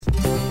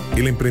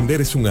El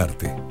emprender es un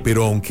arte,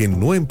 pero aunque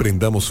no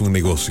emprendamos un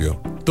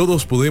negocio,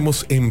 todos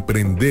podemos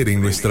emprender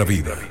en nuestra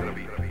vida.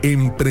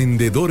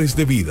 Emprendedores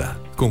de Vida,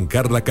 con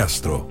Carla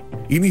Castro.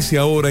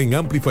 Inicia ahora en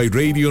Amplify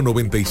Radio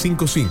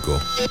 95.5.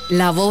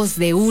 La voz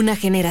de una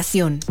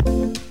generación.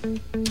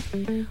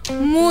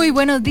 Muy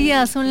buenos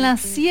días, son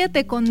las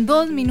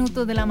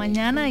 7:02 de la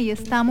mañana y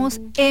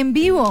estamos en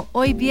vivo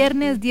hoy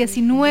viernes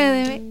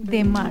 19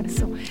 de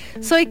marzo.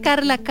 Soy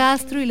Carla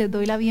Castro y les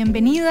doy la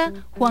bienvenida,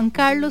 Juan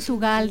Carlos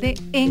Ugalde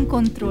en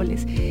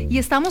Controles. Y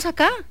estamos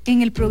acá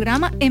en el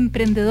programa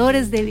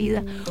Emprendedores de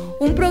Vida,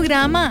 un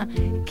programa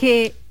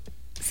que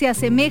se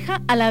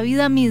asemeja a la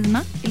vida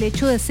misma, el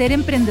hecho de ser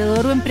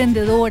emprendedor o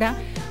emprendedora,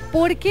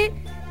 porque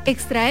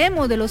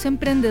extraemos de los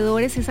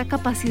emprendedores esa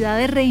capacidad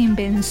de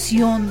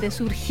reinvención, de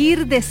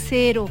surgir de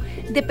cero,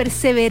 de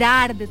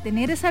perseverar, de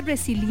tener esa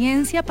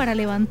resiliencia para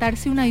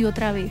levantarse una y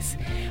otra vez.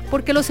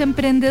 Porque los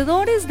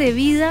emprendedores de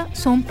vida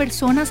son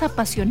personas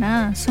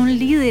apasionadas, son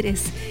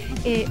líderes,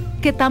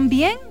 que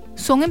también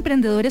son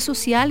emprendedores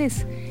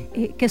sociales,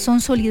 que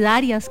son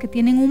solidarias, que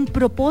tienen un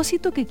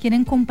propósito que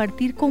quieren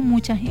compartir con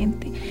mucha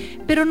gente.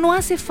 Pero no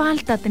hace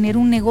falta tener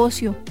un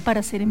negocio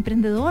para ser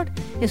emprendedor.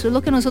 Eso es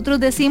lo que nosotros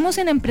decimos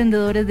en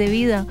Emprendedores de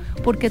Vida,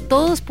 porque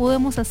todos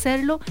podemos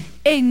hacerlo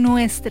en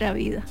nuestra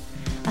vida.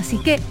 Así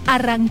que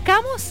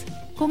arrancamos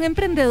con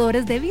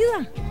Emprendedores de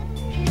Vida.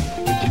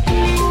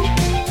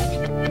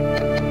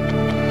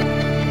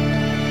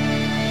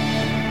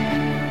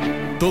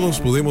 Todos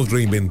podemos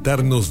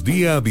reinventarnos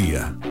día a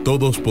día.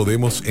 Todos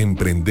podemos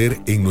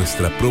emprender en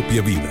nuestra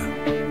propia vida.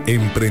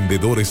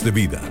 Emprendedores de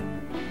Vida.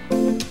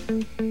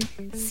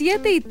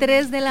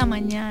 7:03 de la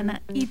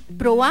mañana y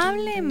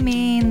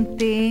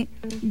probablemente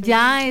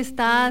ya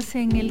estás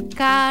en el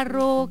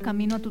carro,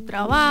 camino a tu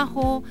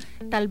trabajo,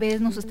 tal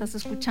vez nos estás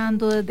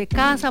escuchando desde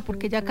casa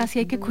porque ya casi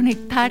hay que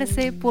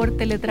conectarse por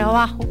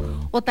teletrabajo,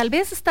 o tal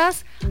vez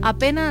estás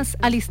apenas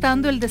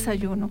alistando el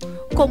desayuno.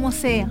 Como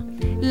sea,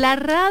 la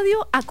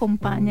radio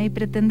acompaña y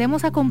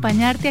pretendemos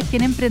acompañarte aquí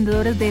en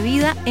Emprendedores de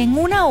Vida en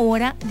una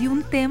hora de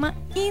un tema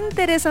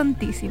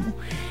interesantísimo.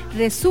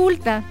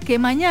 Resulta que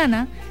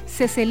mañana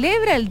se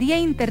celebra el Día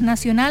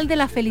Internacional de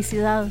la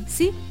Felicidad,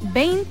 ¿sí?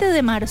 20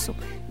 de marzo,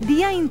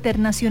 Día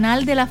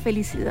Internacional de la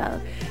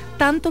Felicidad.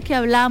 Tanto que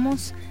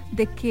hablamos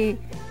de que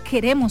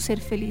queremos ser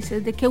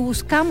felices, de que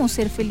buscamos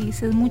ser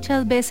felices.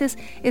 Muchas veces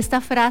esta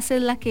frase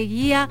es la que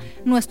guía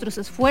nuestros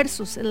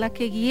esfuerzos, es la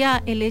que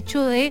guía el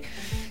hecho de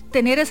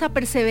tener esa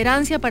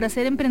perseverancia para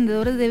ser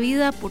emprendedores de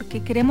vida,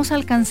 porque queremos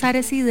alcanzar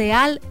ese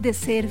ideal de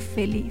ser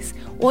feliz.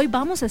 Hoy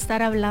vamos a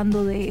estar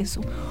hablando de eso.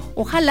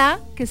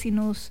 Ojalá que si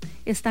nos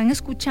están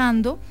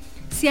escuchando,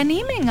 se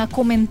animen a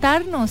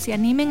comentarnos, se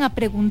animen a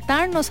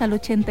preguntarnos al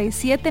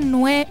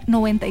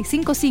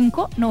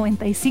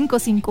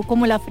 87-955-955,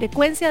 como la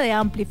frecuencia de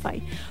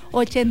Amplify,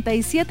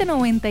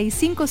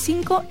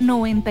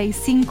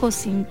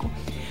 87-955-955,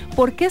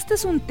 porque este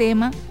es un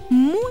tema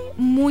muy,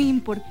 muy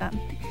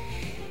importante.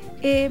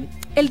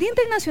 El Día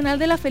Internacional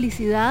de la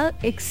Felicidad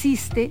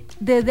existe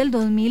desde el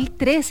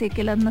 2013,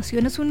 que las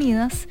Naciones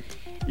Unidas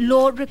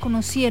lo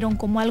reconocieron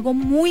como algo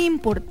muy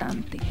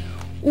importante,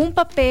 un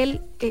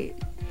papel que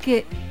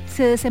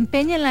se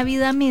desempeña en la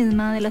vida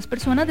misma de las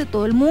personas de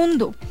todo el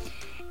mundo.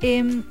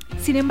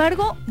 Sin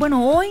embargo,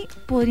 hoy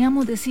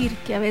podríamos decir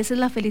que a veces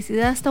la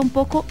felicidad está un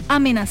poco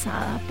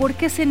amenazada,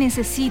 porque se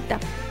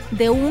necesita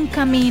de un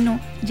camino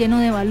lleno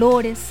de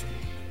valores,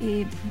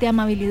 de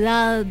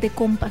amabilidad, de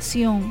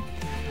compasión.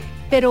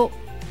 Pero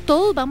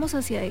todos vamos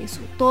hacia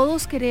eso,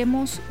 todos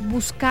queremos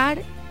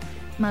buscar,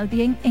 más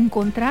bien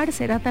encontrar,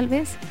 será tal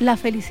vez, la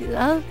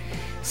felicidad,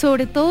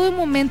 sobre todo en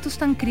momentos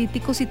tan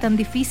críticos y tan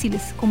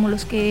difíciles como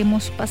los que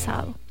hemos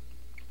pasado.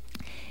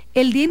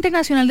 El Día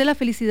Internacional de la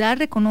Felicidad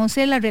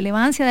reconoce la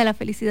relevancia de la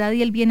felicidad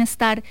y el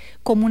bienestar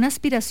como una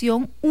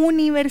aspiración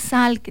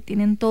universal que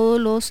tienen todos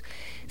los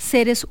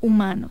seres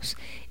humanos.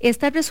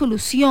 Esta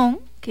resolución,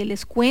 que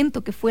les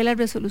cuento que fue la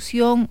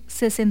resolución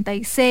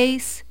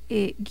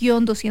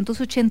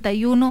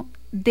 66-281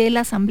 de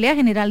la Asamblea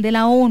General de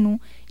la ONU,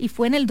 y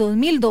fue en el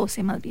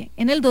 2012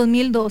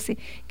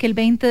 que el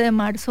 20 de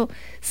marzo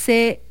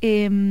se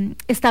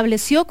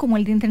estableció como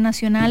el Día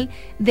Internacional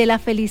de la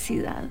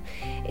Felicidad.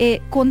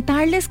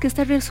 Contarles que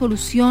esta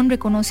resolución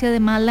reconoce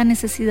además la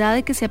necesidad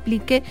de que se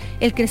aplique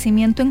el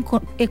crecimiento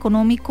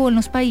económico en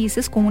los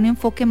países con un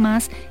enfoque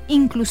más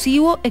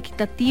inclusivo,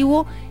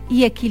 equitativo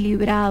y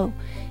equilibrado.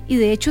 Y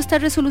de hecho esta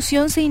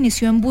resolución se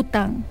inició en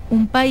Bután,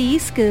 un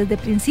país que desde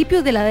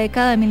principios de la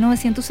década de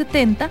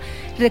 1970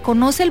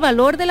 reconoce el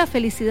valor de la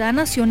felicidad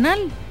nacional.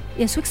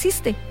 Y eso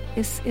existe,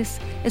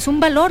 es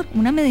un valor,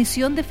 una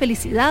medición de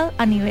felicidad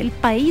a nivel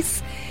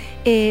país,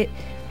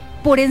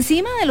 por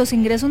encima de los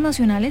ingresos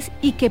nacionales,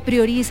 y que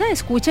prioriza,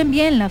 escuchen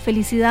bien, la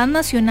felicidad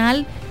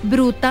nacional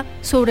bruta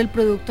sobre el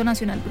Producto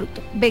Nacional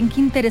Bruto. Ven qué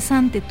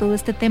interesante todo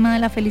este tema de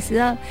la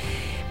felicidad.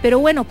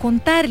 Pero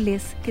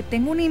contarles que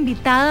tengo una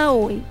invitada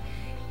hoy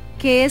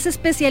que es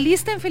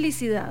especialista en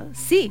felicidad.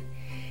 Sí,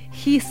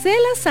 Gisella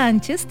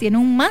Sánchez tiene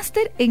un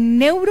máster en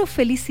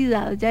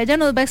neurofelicidad. Ya ella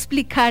nos va a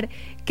explicar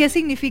qué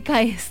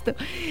significa esto.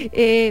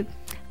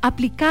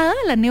 aplicada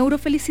la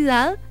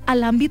neurofelicidad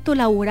al ámbito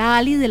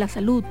laboral y de la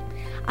salud.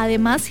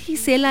 Además,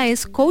 Gisella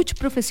es coach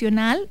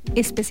profesional,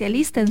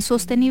 especialista en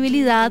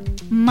sostenibilidad,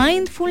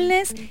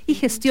 mindfulness y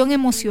gestión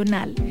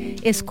emocional.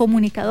 Es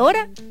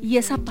comunicadora y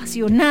es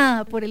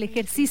apasionada por el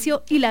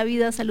ejercicio y la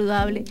vida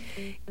saludable.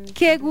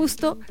 Qué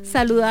gusto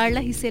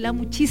saludarla, Gisella.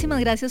 Muchísimas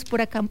gracias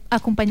por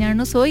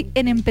acompañarnos hoy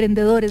en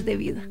Emprendedores de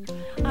Vida.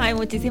 Ay,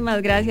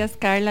 muchísimas gracias,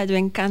 Carla. Yo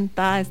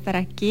encantada de estar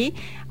aquí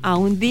a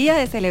un día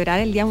de celebrar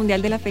el Día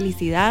Mundial de la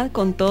Felicidad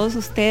con todos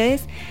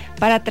ustedes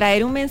para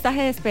traer un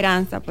mensaje de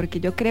esperanza, porque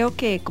yo creo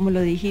que, como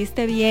lo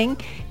dijiste bien,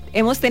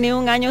 hemos tenido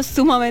un año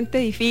sumamente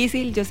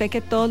difícil. Yo sé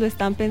que todos lo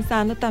están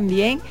pensando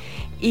también.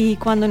 Y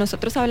cuando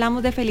nosotros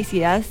hablamos de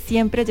felicidad,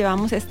 siempre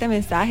llevamos este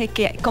mensaje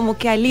que como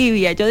que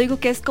alivia. Yo digo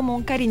que es como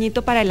un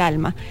cariñito para el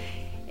alma.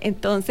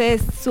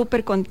 Entonces,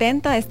 súper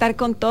contenta de estar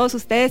con todos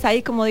ustedes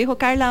ahí, como dijo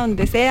Carla,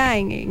 donde sea,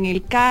 en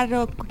el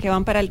carro, que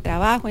van para el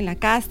trabajo, en la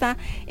casa,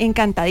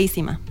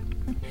 encantadísima.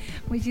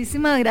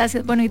 Muchísimas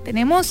gracias. Bueno, y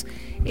tenemos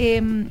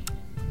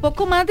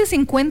poco más de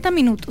 50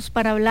 minutos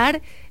para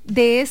hablar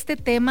de este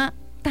tema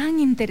tan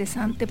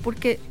interesante,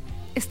 porque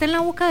está en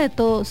la boca de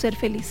todos ser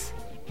feliz,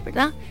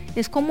 ¿verdad?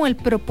 Es como el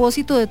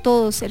propósito de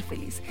todos ser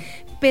feliz.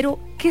 Pero,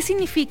 ¿qué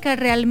significa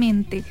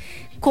realmente?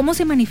 ¿Cómo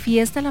se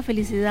manifiesta la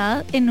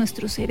felicidad en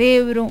nuestro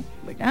cerebro,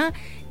 ¿verdad?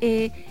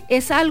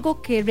 Es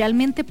algo que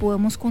realmente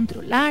podemos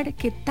controlar,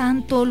 que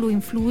tanto lo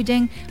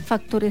influyen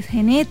factores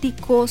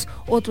genéticos,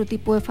 otro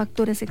tipo de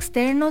factores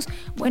externos.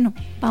 Bueno,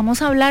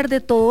 vamos a hablar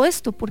de todo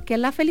esto, porque a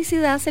la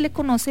felicidad se le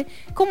conoce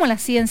como la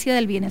ciencia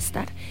del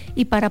bienestar.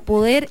 Y para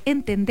poder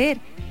entender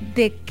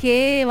de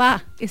qué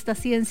va esta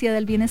ciencia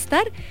del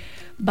bienestar,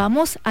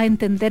 vamos a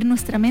entender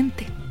nuestra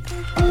mente.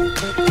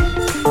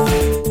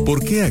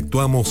 ¿Por qué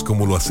actuamos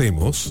como lo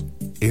hacemos?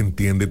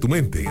 Entiende tu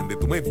mente.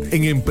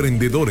 En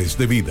Emprendedores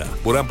de Vida,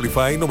 por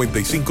Amplify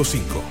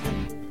 95.5.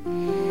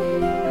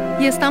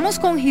 Y estamos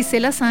con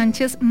Gisella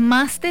Sánchez,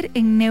 máster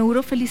en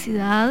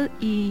neurofelicidad,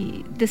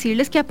 y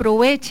decirles que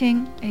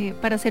aprovechen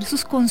para hacer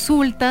sus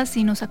consultas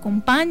y nos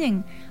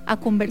acompañen a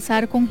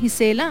conversar con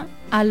Gisella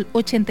al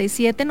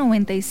 87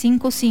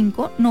 95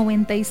 5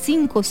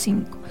 95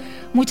 5.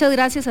 Muchas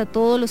gracias a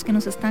todos los que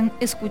nos están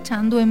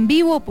escuchando en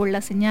vivo por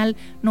la señal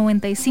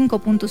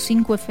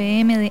 95.5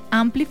 FM de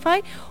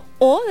Amplify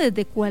o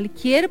desde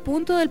cualquier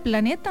punto del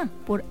planeta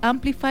por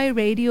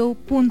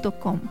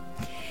amplifyradio.com.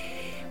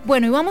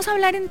 Bueno, y vamos a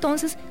hablar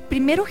entonces,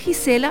 primero,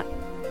 Gisella,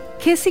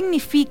 ¿qué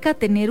significa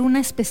tener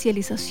una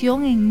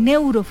especialización en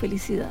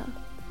neurofelicidad?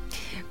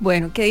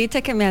 Bueno, qué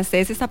dicha que me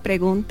haces esa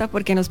pregunta,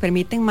 porque nos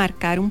permite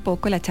enmarcar un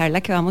poco la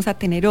charla que vamos a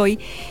tener hoy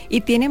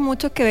y tiene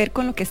mucho que ver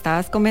con lo que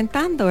estabas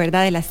comentando,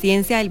 ¿verdad? De la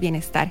ciencia del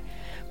bienestar.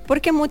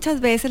 Porque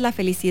muchas veces la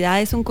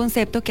felicidad es un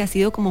concepto que ha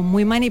sido como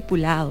muy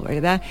manipulado,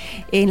 ¿verdad?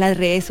 En las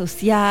redes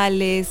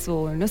sociales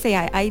o no sé,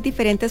 hay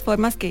diferentes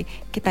formas que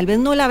tal vez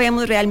no la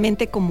vemos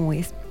realmente como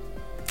es.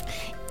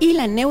 Y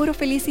la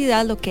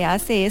neurofelicidad lo que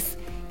hace es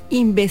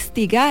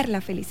investigar la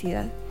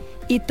felicidad.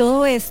 Y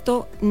todo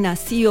esto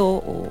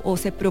nació o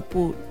se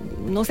propuso,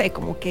 no sé,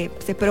 como que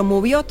se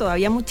promovió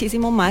todavía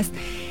muchísimo más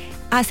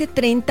hace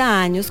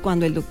 30 años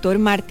cuando el doctor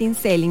Martin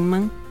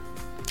Seligman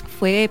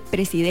fue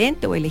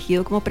presidente o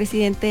elegido como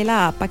presidente de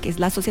la APA, que es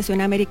la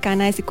Asociación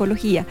Americana de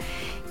Psicología.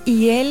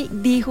 Y él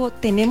dijo,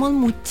 tenemos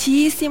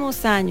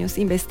muchísimos años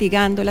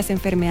investigando las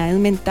enfermedades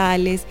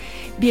mentales,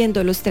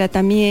 viendo los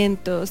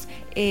tratamientos,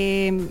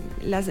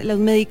 los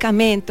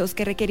medicamentos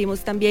que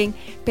requerimos también,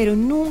 pero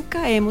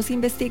nunca hemos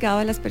investigado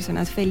a las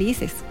personas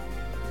felices.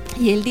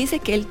 Y él dice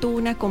que él tuvo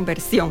una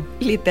conversión,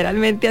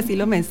 literalmente así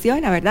lo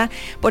menciona, ¿verdad?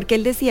 Porque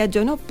él decía,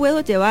 yo no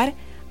puedo llevar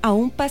a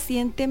un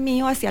paciente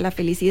mío hacia la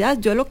felicidad,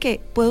 yo lo que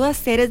puedo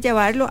hacer es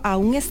llevarlo a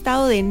un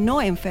estado de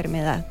no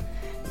enfermedad,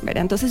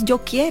 ¿verdad? Entonces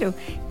yo quiero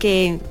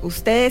que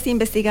ustedes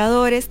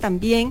investigadores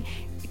también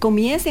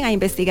comiencen a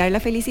investigar la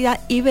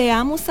felicidad y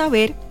veamos a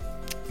ver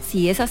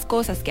si esas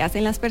cosas que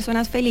hacen las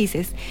personas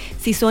felices,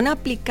 si son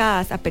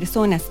aplicadas a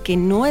personas que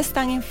no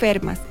están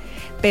enfermas,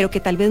 pero que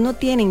tal vez no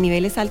tienen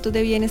niveles altos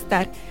de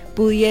bienestar,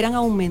 pudieran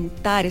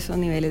aumentar esos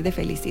niveles de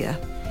felicidad.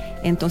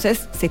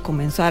 Entonces se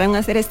comenzaron a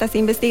hacer estas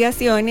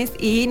investigaciones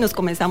y nos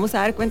comenzamos a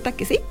dar cuenta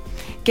que sí,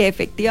 que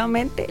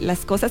efectivamente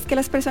las cosas que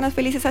las personas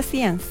felices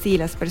hacían, si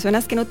las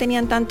personas que no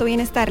tenían tanto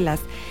bienestar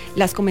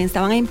las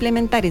comenzaban a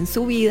implementar en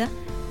su vida,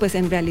 pues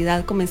en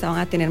realidad comenzaban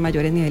a tener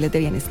mayores niveles de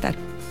bienestar.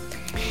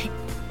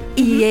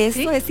 Y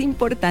eso es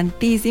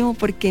importantísimo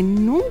porque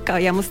nunca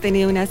habíamos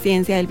tenido una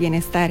ciencia del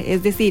bienestar.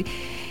 Es decir,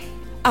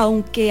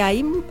 aunque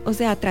hay, o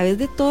sea, a través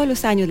de todos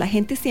los años la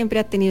gente siempre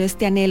ha tenido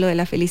este anhelo de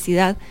la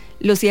felicidad,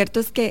 lo cierto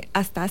es que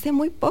hasta hace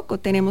muy poco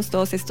tenemos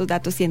todos estos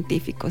datos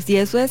científicos y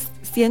eso es,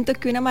 siento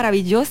que una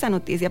maravillosa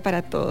noticia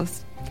para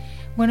todos.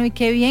 Bueno, y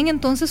qué bien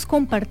entonces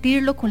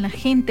compartirlo con la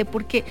gente,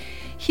 porque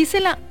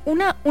Gisella,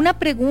 una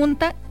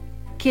pregunta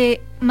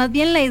que más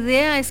bien la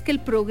idea es que el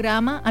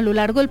programa, a lo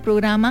largo del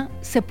programa,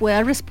 se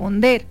pueda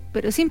responder,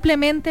 pero es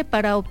simplemente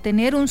para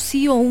obtener un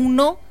sí o un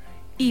no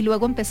y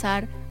luego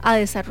empezar a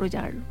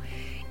desarrollarlo.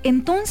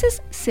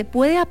 Entonces, ¿se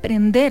puede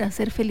aprender a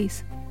ser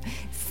feliz?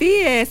 Sí,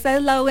 esa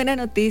es la buena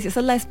noticia, esa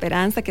es la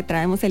esperanza que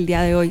traemos el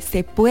día de hoy.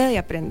 Se puede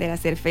aprender a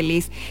ser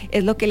feliz.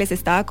 Es lo que les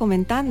estaba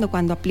comentando.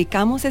 Cuando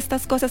aplicamos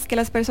estas cosas que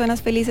las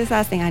personas felices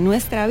hacen a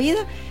nuestra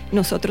vida,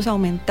 nosotros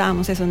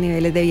aumentamos esos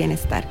niveles de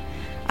bienestar.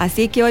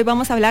 Así que hoy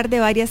vamos a hablar de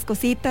varias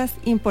cositas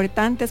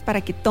importantes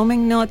para que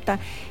tomen nota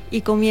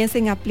y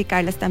comiencen a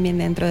aplicarlas también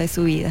dentro de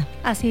su vida.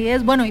 Así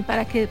es, bueno, y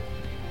para que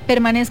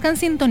permanezcan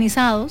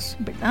sintonizados,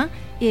 ¿verdad?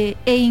 E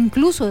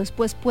incluso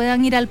después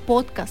puedan ir al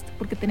podcast,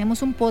 porque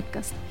tenemos un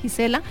podcast,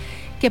 Gisela,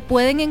 que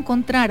pueden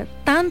encontrar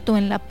tanto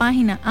en la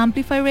página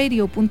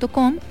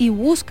amplifyradio.com y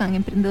buscan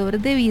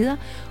Emprendedores de Vida,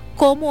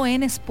 como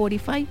en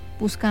Spotify,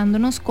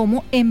 buscándonos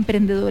como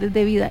Emprendedores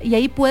de Vida. Y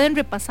ahí pueden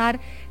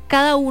repasar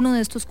cada uno de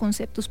estos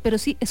conceptos, pero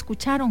sí,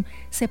 escucharon,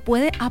 se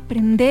puede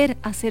aprender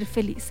a ser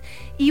feliz.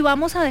 Y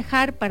vamos a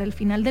dejar para el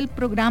final del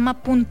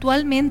programa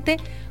puntualmente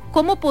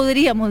cómo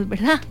podríamos,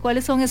 ¿verdad?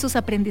 ¿Cuáles son esos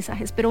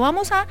aprendizajes? Pero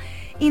vamos a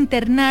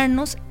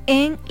internarnos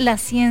en la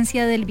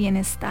ciencia del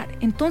bienestar.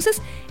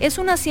 Entonces, es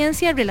una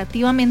ciencia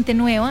relativamente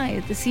nueva,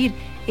 es decir,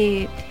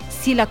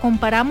 si la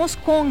comparamos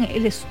con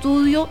el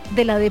estudio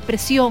de la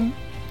depresión,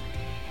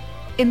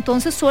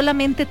 entonces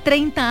solamente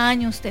 30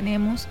 años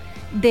tenemos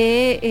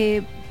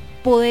de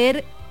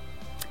poder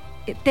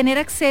tener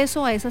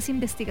acceso a esas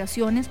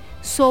investigaciones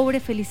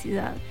sobre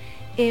felicidad.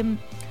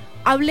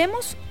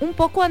 Hablemos un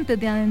poco antes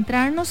de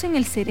adentrarnos en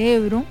el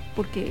cerebro,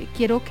 porque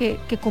quiero que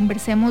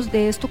conversemos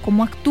de esto,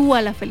 cómo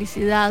actúa la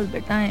felicidad,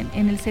 ¿verdad?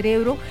 En el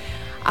cerebro.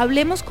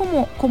 Hablemos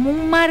como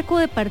un marco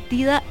de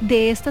partida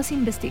de estas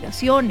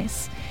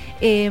investigaciones.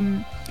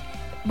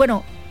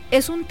 Bueno,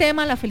 es un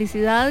tema, la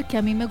felicidad, que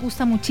a mí me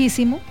gusta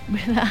muchísimo,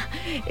 ¿verdad?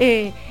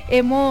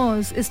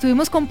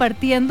 Estuvimos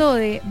compartiendo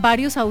de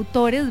varios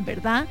autores,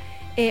 ¿verdad?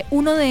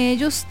 Uno de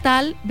ellos,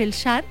 Tal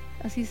Ben-Shahar,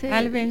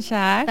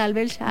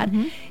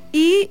 Uh-huh.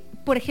 Y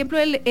por ejemplo,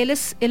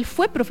 él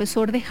fue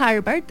profesor de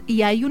Harvard,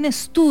 y hay un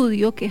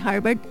estudio que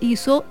Harvard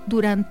hizo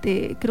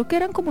durante, creo que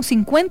eran como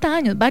 50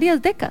 años,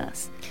 varias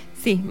décadas.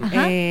 Sí,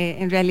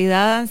 en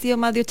realidad han sido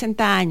más de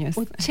 80 años.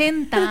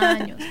 80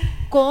 años,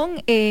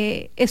 con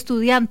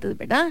estudiantes,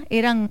 ¿verdad?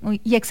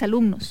 Y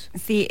exalumnos.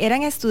 Sí,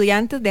 eran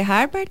estudiantes de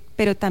Harvard,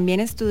 pero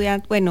también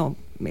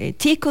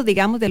chicos,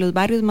 digamos, de los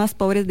barrios más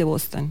pobres de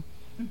Boston.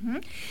 Uh-huh.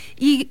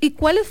 ¿Y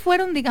cuáles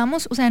fueron,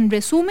 digamos, o sea, en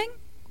resumen,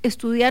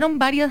 estudiaron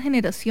varias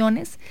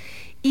generaciones,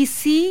 y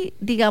sí,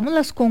 digamos,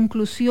 las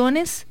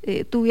conclusiones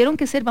tuvieron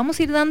que ser, vamos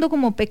a ir dando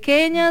como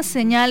pequeñas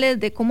señales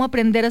de cómo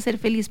aprender a ser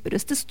feliz, pero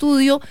este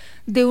estudio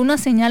dio una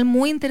señal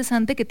muy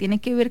interesante que tiene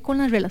que ver con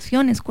las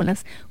relaciones, con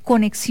las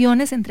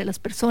conexiones entre las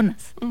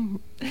personas.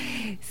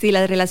 Sí,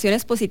 las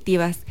relaciones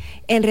positivas.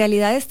 En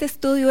realidad este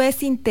estudio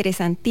es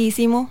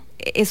interesantísimo.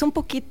 Es un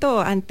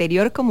poquito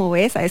anterior, como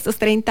ves, a estos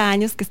 30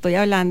 años que estoy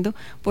hablando,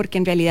 porque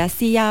en realidad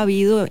sí ha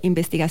habido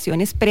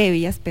investigaciones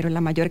previas, pero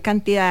la mayor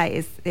cantidad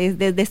es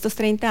desde estos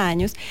 30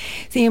 años.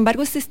 Sin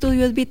embargo, este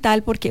estudio es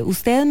vital porque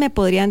ustedes me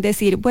podrían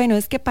decir, bueno,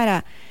 es que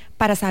para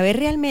saber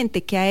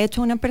realmente qué ha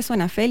hecho una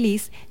persona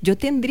feliz, yo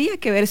tendría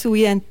que ver su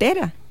vida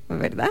entera,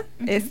 ¿verdad?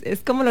 Uh-huh.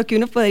 Es como lo que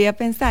uno podría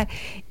pensar.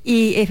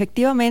 Y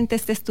efectivamente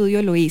este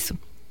estudio lo hizo.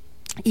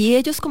 Y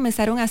ellos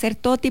comenzaron a hacer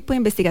todo tipo de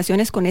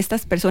investigaciones con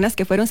estas personas,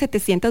 que fueron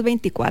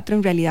 724,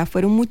 en realidad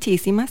fueron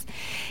muchísimas.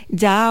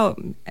 Ya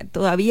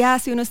todavía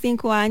hace unos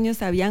 5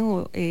 años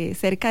habían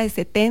cerca de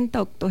 70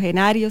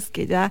 octogenarios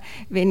que ya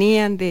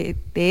venían de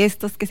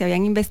estos que se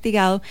habían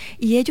investigado,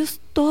 y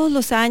ellos todos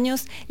los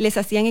años les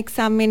hacían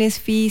exámenes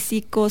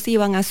físicos,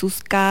 iban a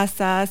sus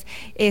casas,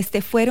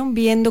 fueron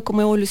viendo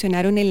cómo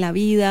evolucionaron en la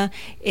vida.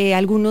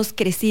 Algunos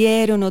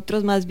crecieron,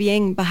 otros más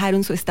bien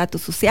bajaron su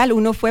estatus social.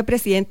 Uno fue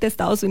presidente de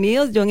Estados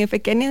Unidos, John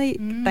F. Kennedy,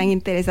 tan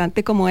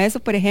interesante como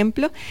eso, por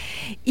ejemplo.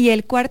 Y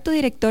el cuarto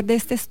director de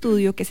este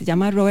estudio, que se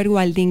llama Robert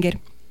Waldinger,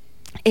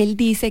 él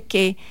dice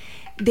que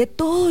de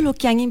todo lo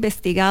que han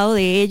investigado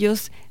de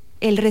ellos,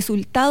 el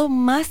resultado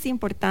más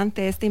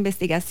importante de esta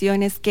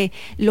investigación es que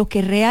lo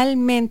que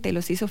realmente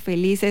los hizo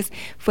felices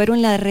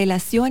fueron las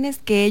relaciones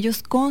que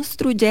ellos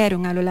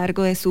construyeron a lo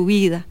largo de su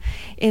vida.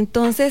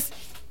 Entonces,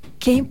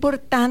 qué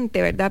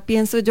importante, ¿verdad?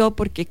 Pienso yo,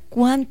 porque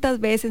cuántas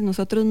veces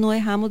nosotros no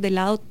dejamos de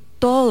lado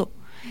todo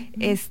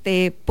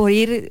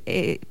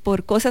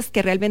por cosas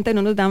que realmente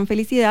no nos dan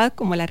felicidad,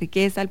 como la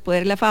riqueza, el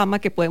poder, la fama,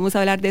 que podemos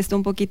hablar de esto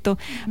un poquito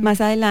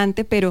más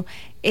adelante, pero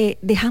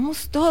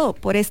dejamos todo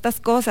por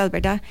estas cosas,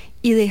 ¿verdad?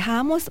 Y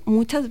dejamos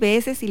muchas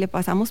veces, y le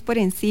pasamos por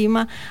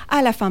encima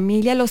a la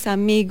familia, a los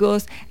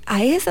amigos,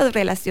 a esas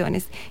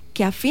relaciones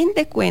que a fin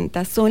de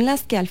cuentas son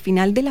las que al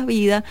final de la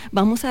vida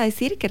vamos a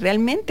decir que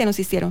realmente nos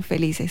hicieron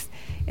felices.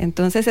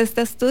 Entonces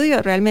este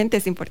estudio realmente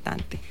es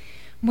importante.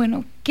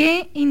 Bueno,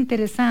 qué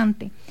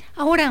interesante.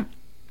 Ahora,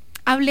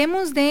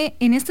 hablemos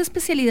en esta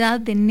especialidad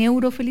de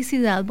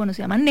neurofelicidad, bueno,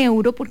 se llama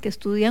neuro porque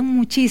estudian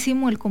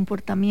muchísimo el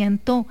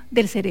comportamiento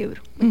del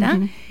cerebro, ¿verdad?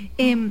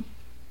 Uh-huh.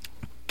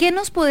 ¿Qué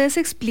nos puedes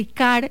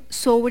explicar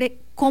sobre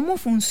cómo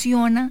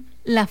funciona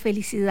la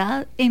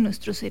felicidad en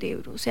nuestro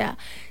cerebro? O sea,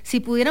 si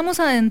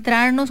pudiéramos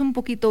adentrarnos un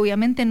poquito,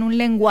 obviamente en un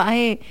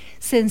lenguaje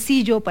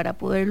sencillo para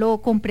poderlo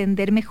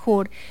comprender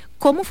mejor,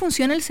 ¿cómo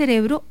funciona el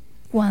cerebro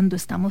cuando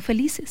estamos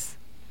felices?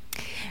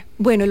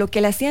 Bueno, lo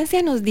que la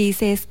ciencia nos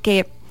dice es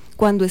que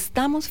cuando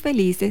estamos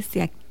felices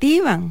se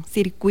activan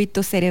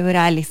circuitos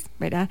cerebrales,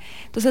 ¿verdad?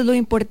 Entonces lo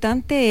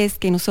importante es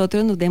que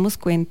nosotros nos demos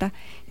cuenta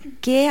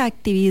qué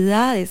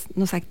actividades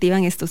nos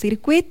activan estos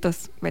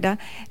circuitos, ¿verdad?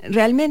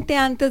 Realmente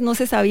antes no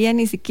se sabía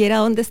ni siquiera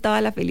dónde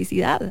estaba la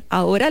felicidad.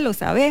 Ahora lo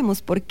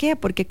sabemos. ¿Por qué?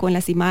 Porque con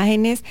las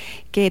imágenes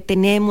que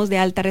tenemos de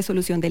alta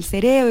resolución del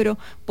cerebro,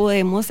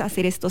 podemos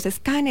hacer estos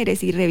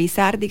escáneres y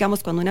revisar,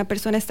 digamos, cuando una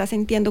persona está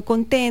sintiendo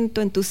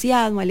contento,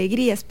 entusiasmo,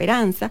 alegría,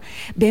 esperanza,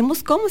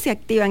 vemos cómo se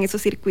activan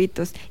esos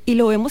circuitos y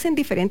lo vemos en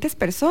diferentes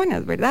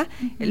personas, ¿verdad?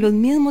 Los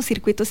mismos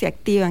circuitos se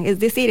activan. Es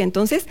decir,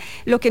 entonces,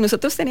 lo que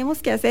nosotros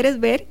tenemos que hacer es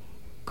ver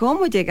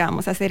cómo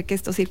llegamos a hacer que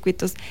estos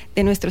circuitos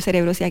de nuestro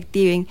cerebro se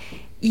activen.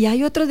 Y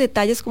hay otros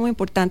detalles como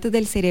importantes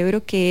del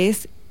cerebro, que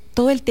es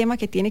todo el tema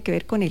que tiene que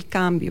ver con el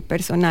cambio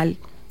personal.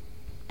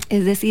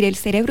 Es decir, el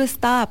cerebro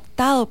está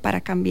adaptado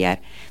para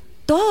cambiar.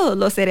 Todos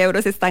los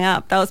cerebros están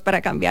adaptados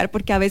para cambiar,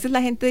 porque a veces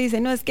la gente dice,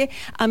 no, es que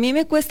a mí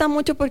me cuesta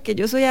mucho porque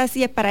yo soy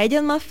así, para ella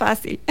es más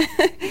fácil.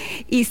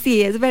 Y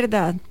sí, es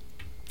verdad.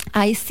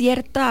 Hay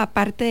cierta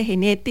parte de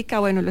genética,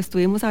 bueno, lo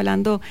estuvimos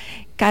hablando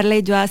Carla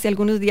y yo hace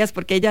algunos días,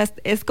 porque ella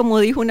es, como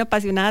dijo, una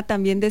apasionada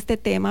también de este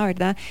tema,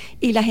 ¿verdad?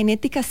 Y la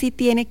genética sí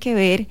tiene que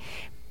ver,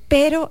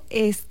 pero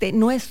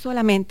no es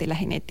solamente la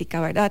genética,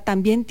 ¿verdad?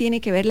 También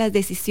tiene que ver las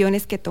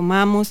decisiones que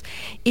tomamos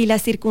y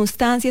las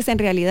circunstancias, en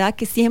realidad,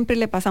 que siempre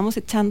le pasamos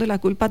echando la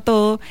culpa a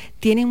todo,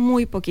 tienen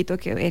muy poquito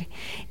que ver.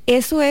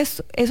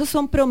 Esos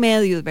son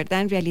promedios, ¿verdad?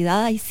 En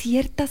realidad hay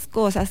ciertas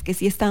cosas que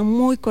sí están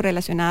muy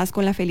correlacionadas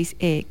con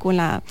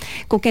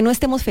con que no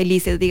estemos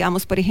felices,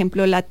 digamos, por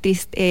ejemplo,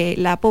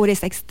 la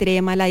pobreza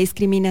extrema, la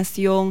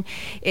discriminación,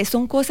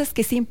 son cosas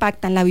que sí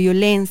impactan, la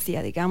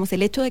violencia, digamos,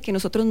 el hecho de que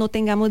nosotros no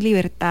tengamos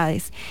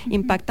libertades,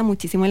 impacta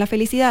muchísimo en la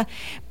felicidad.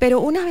 Pero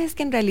una vez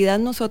que en realidad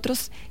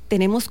nosotros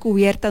tenemos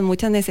cubiertas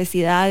muchas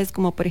necesidades,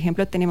 como por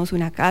ejemplo tenemos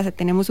una casa,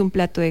 tenemos un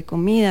plato de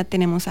comida,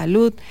 tenemos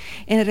salud,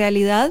 en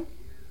realidad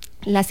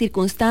las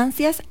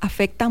circunstancias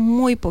afectan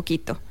muy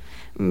poquito,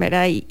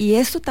 ¿verdad? Y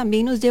eso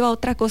también nos lleva a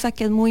otra cosa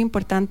que es muy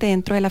importante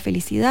dentro de la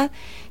felicidad,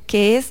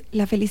 que es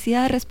la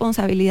felicidad. Es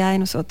responsabilidad de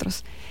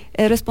nosotros,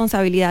 es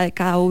responsabilidad de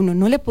cada uno.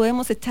 No le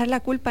podemos echar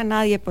la culpa a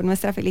nadie por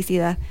nuestra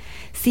felicidad.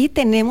 Sí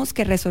tenemos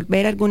que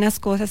resolver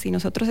algunas cosas si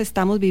nosotros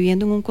estamos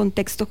viviendo en un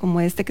contexto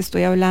como este que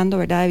estoy hablando,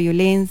 ¿verdad? De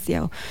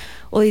violencia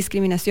o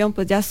discriminación,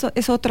 pues ya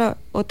es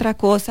otra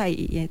cosa,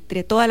 y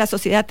entre toda la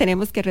sociedad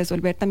tenemos que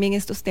resolver también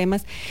estos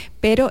temas,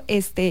 pero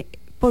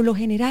por lo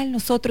general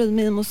nosotros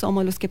mismos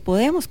somos los que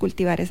podemos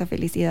cultivar esa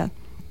felicidad.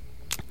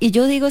 Y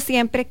yo digo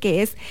siempre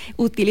que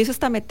utilizo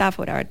esta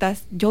metáfora, ¿verdad?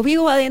 Yo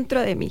vivo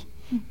adentro de mí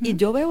y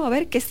yo veo a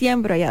ver qué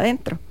siembro ahí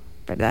adentro,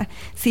 ¿verdad?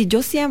 Si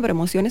yo siembro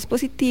emociones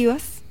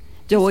positivas,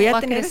 yo voy a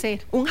tener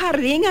un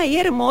jardín ahí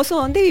hermoso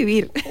donde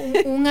vivir.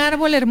 Un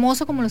árbol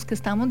hermoso como los que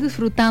estamos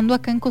disfrutando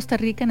acá en Costa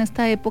Rica en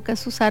esta época,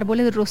 esos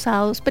árboles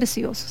rosados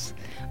preciosos,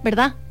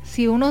 ¿verdad?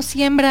 Si uno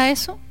siembra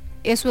eso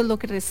es lo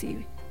que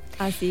recibe.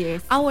 Así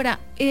es. Ahora,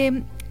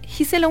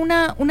 Gisela,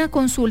 una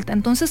consulta.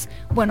 Entonces,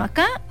 bueno,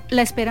 acá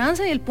la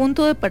esperanza y el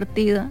punto de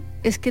partida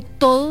es que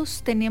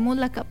todos tenemos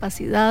la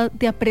capacidad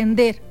de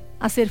aprender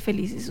a ser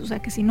felices. O sea,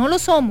 que si no lo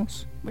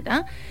somos,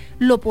 ¿verdad?,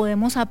 lo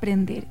podemos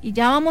aprender. Y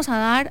ya vamos a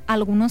dar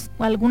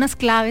algunas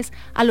claves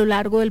a lo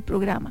largo del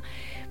programa.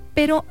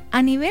 Pero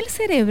a nivel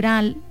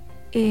cerebral,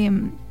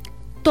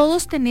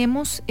 todos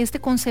tenemos este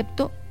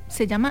concepto,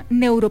 se llama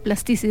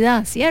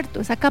neuroplasticidad, ¿cierto?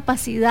 Esa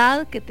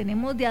capacidad que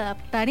tenemos de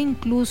adaptar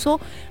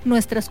incluso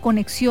nuestras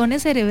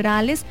conexiones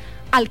cerebrales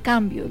al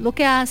cambio. Lo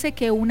que hace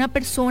que una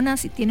persona,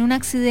 si tiene un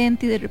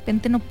accidente y de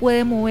repente no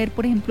puede mover,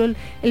 por ejemplo,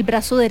 el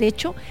brazo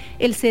derecho,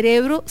 el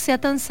cerebro sea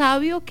tan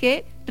sabio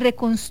que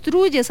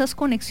reconstruye esas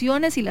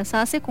conexiones y las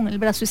hace con el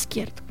brazo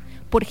izquierdo,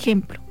 por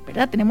ejemplo,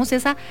 ¿verdad? Tenemos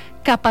esa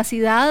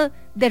capacidad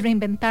de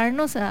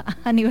reinventarnos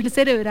a nivel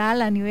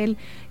cerebral, a nivel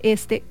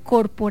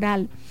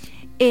corporal.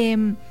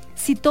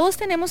 Si todos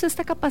tenemos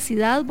esta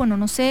capacidad, bueno,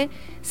 no sé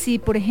si,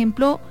 por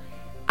ejemplo,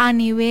 a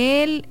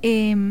nivel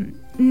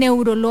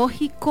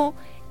neurológico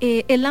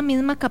es la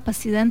misma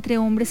capacidad entre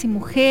hombres y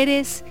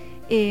mujeres.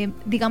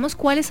 Digamos,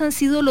 ¿cuáles han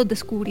sido los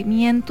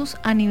descubrimientos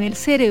a nivel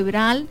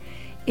cerebral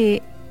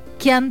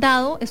que han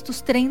dado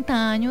estos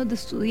 30 años de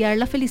estudiar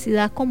la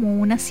felicidad como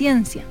una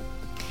ciencia?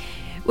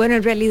 Bueno,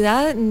 en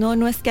realidad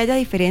no es que haya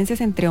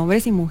diferencias entre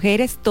hombres y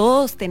mujeres,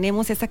 todos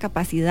tenemos esa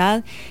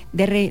capacidad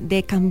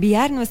de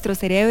cambiar nuestro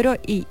cerebro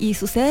y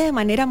sucede de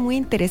manera muy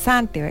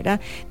interesante,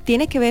 ¿verdad?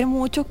 Tiene que ver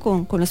mucho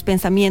con los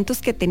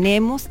pensamientos que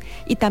tenemos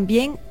y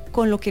también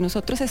con lo que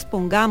nosotros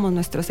expongamos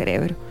nuestro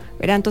cerebro,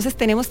 ¿verdad? Entonces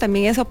tenemos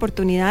también esa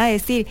oportunidad de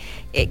decir,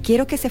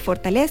 quiero que se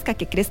fortalezca,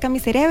 que crezca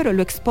mi cerebro,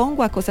 lo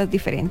expongo a cosas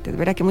diferentes,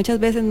 ¿verdad? Que muchas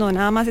veces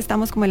nada más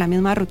estamos como en la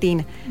misma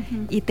rutina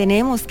y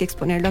tenemos que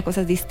exponerlo a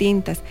cosas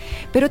distintas.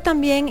 Pero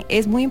también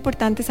es muy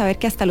importante saber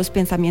que hasta los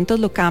pensamientos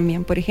lo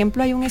cambian. Por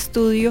ejemplo, hay un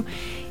estudio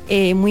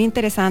muy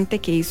interesante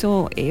que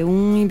hizo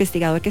un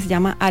investigador que se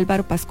llama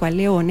Álvaro Pascual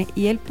Leone,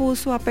 y él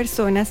puso a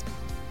personas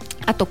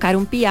a tocar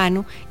un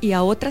piano y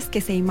a otras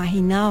que se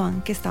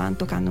imaginaban que estaban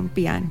tocando un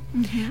piano.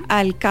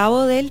 Al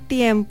cabo del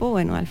tiempo,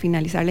 bueno, al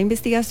finalizar la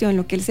investigación,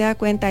 lo que él se da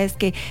cuenta es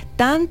que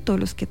tanto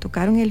los que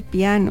tocaron el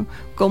piano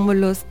como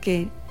los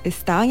que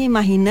estaban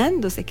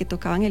imaginándose que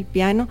tocaban el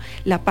piano,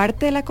 la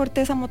parte de la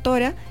corteza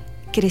motora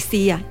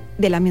crecía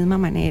de la misma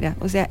manera.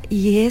 O sea,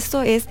 y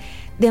eso es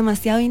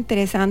demasiado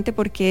interesante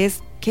porque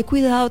es qué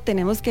cuidado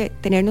tenemos que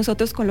tener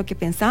nosotros con lo que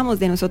pensamos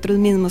de nosotros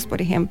mismos,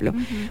 por ejemplo,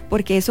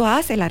 porque eso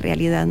hace la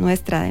realidad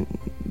nuestra,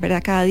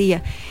 ¿verdad? Cada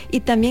día.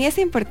 Y también es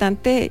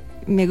importante,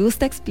 me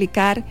gusta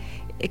explicar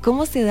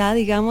cómo se da,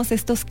 digamos,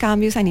 estos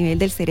cambios a nivel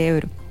del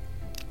cerebro.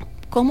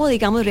 Cómo,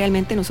 digamos,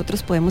 realmente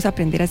nosotros podemos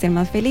aprender a ser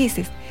más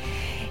felices.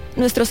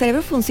 Nuestro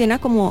cerebro funciona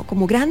como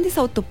grandes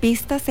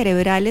autopistas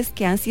cerebrales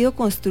que han sido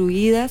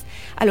construidas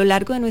a lo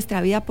largo de nuestra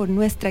vida por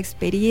nuestra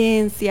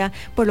experiencia,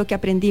 por lo que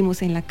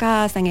aprendimos en la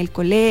casa, en el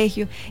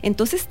colegio.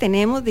 Entonces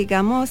tenemos,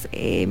 digamos,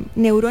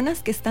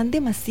 neuronas que están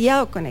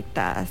demasiado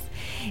conectadas.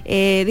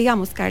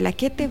 Digamos, Carla,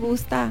 ¿qué te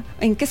gusta?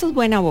 ¿En qué sos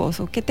buena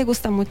vos o qué te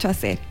gusta mucho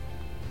hacer?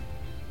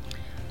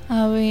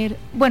 A ver,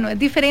 bueno, es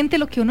diferente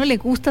lo que a uno le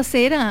gusta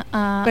hacer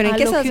 ¿Pero en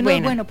qué lo sos que uno buena?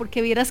 es bueno,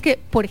 porque vieras que,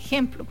 por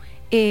ejemplo,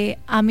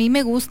 a mí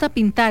me gusta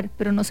pintar,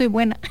 pero no soy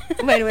buena.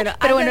 Bueno,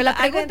 pero bueno, la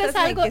pregunta es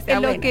algo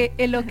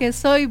en lo que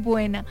soy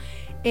buena.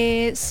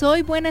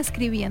 Soy buena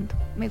escribiendo,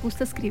 me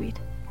gusta escribir.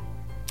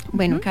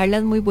 Bueno, Carla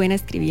es muy buena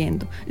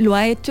escribiendo. Lo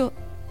ha hecho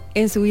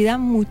en su vida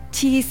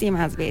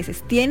muchísimas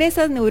veces. Tiene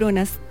esas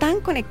neuronas tan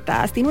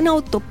conectadas, tiene una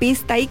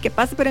autopista ahí que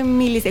pasa pero en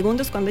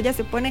milisegundos cuando ella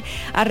se pone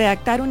a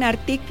redactar un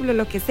artículo,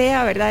 lo que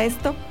sea, ¿verdad?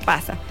 Esto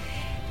pasa.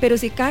 Pero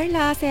si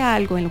Carla hace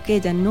algo en lo que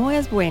ella no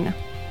es buena,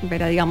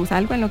 ¿verdad? Digamos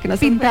algo en lo que no es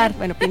pintar.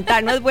 Bueno,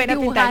 pintar no es buena,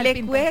 Dibujar, pintar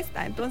le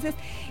cuesta. Entonces,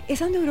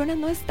 esas neuronas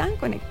no están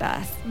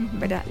conectadas,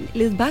 ¿verdad?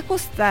 Les va a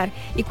costar.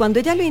 Y cuando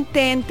ella lo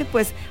intente,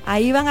 pues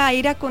ahí van a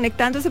ir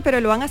conectándose, pero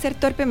lo van a hacer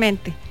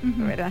torpemente,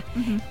 ¿verdad?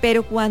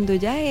 Pero cuando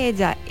ya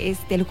ella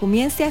lo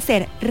comience a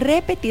hacer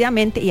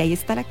repetidamente, y ahí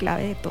está la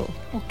clave de todo.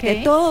 De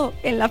todo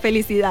en la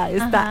felicidad,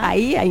 está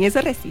ahí, en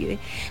eso reside.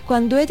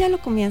 Cuando ella lo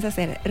comienza a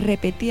hacer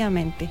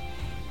repetidamente,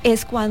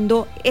 es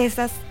cuando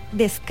esas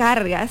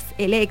descargas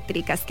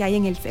eléctricas que hay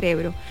en el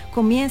cerebro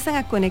comienzan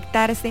a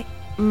conectarse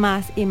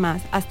más y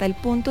más, hasta el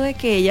punto de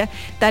que ella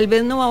tal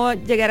vez no va a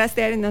llegar a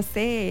ser, no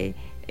sé,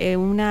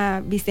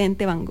 una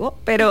Vicente Van Gogh,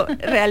 pero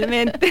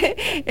realmente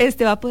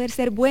va a poder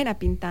ser buena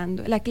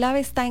pintando. La clave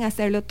está en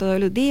hacerlo todos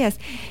los días.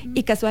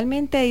 Y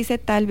casualmente dice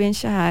Tal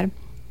Ben-Shahar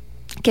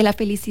que la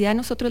felicidad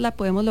nosotros la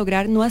podemos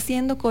lograr no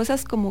haciendo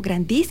cosas como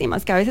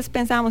grandísimas, que a veces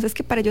pensamos, es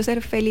que para yo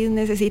ser feliz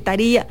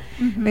necesitaría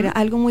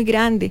algo muy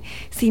grande,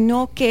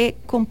 sino que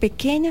con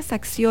pequeñas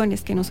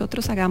acciones que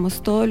nosotros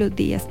hagamos todos los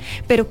días,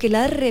 pero que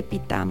las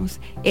repitamos,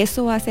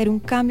 eso va a hacer un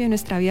cambio en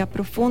nuestra vida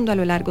profundo a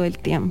lo largo del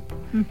tiempo.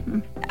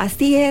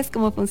 Así es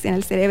como funciona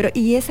el cerebro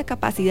y esa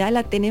capacidad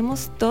la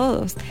tenemos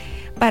todos.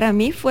 Para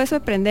mí fue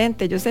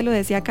sorprendente, yo se lo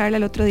decía a Carla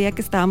el otro día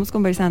que estábamos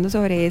conversando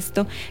sobre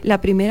esto,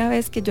 la primera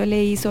vez que yo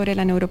leí sobre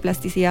la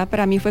neuroplasticidad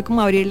para mí fue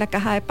como abrir la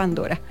caja de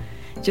Pandora.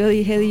 Yo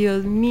dije,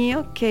 Dios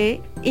mío, qué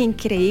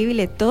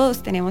increíble,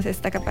 todos tenemos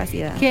esta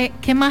capacidad.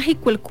 Qué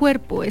mágico el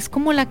cuerpo, es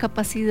como la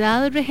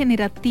capacidad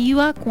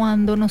regenerativa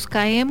cuando nos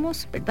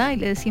caemos, ¿verdad? Y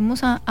le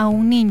decimos a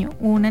un niño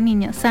o una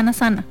niña, sana,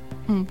 sana.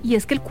 Y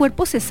es que el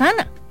cuerpo se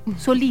sana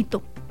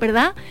solito,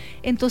 ¿verdad?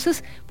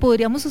 Entonces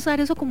podríamos usar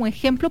eso como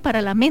ejemplo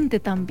para la mente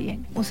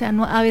también. O sea,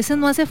 a veces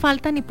no hace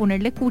falta ni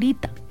ponerle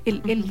curita.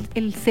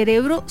 El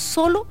cerebro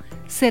solo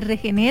se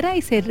regenera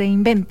y se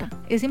reinventa.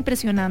 Es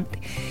impresionante.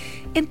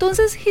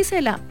 Entonces,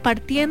 Gisela,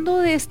 partiendo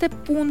de este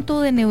punto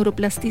de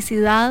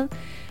neuroplasticidad,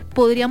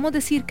 podríamos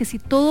decir que si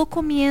todo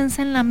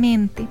comienza en la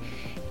mente,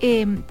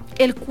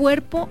 el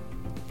cuerpo,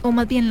 o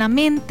más bien la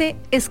mente,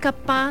 es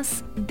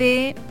capaz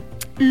de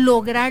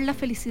lograr la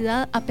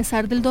felicidad a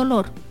pesar del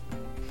dolor.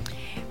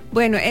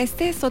 Bueno,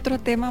 este es otro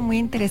tema muy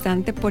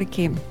interesante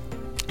porque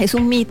es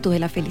un mito de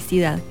la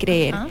felicidad,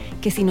 creer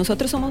que si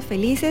nosotros somos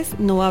felices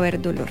no va a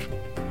haber dolor.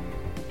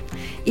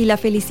 Y la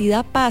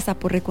felicidad pasa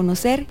por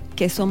reconocer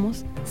que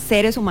somos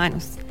seres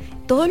humanos.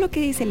 Todo lo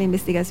que dice la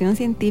investigación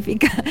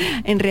científica,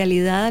 en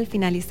realidad al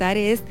finalizar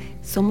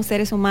somos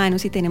seres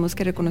humanos y tenemos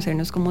que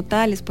reconocernos como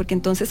tales, porque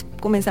entonces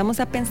comenzamos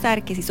a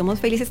pensar que si somos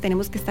felices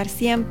tenemos que estar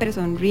siempre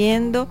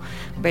sonriendo,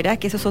 ¿verdad?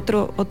 Que eso es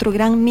otro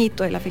gran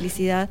mito de la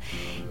felicidad,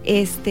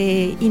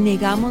 y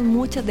negamos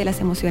muchas de las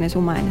emociones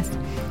humanas.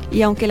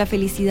 Y aunque la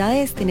felicidad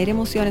es tener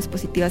emociones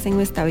positivas en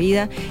nuestra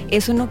vida,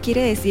 eso no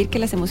quiere decir que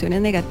las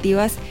emociones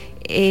negativas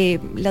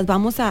las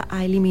vamos a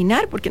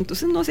eliminar, porque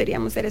entonces no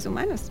seríamos seres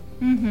humanos,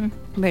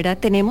 ¿verdad?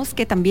 Tenemos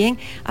que también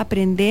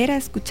aprender a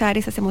escuchar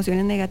esas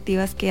emociones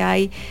negativas que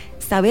hay,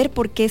 saber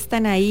por qué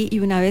están ahí, y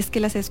una vez que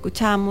las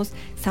escuchamos,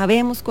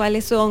 sabemos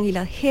cuáles son y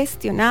las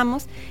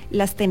gestionamos,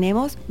 las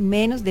tenemos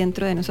menos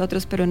dentro de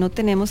nosotros, pero no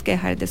tenemos que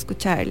dejar de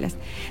escucharlas.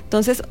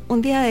 Entonces,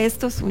 un día de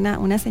estos,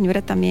 una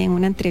señora también en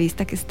una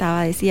entrevista que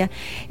estaba decía,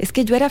 es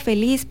que yo era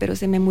feliz, pero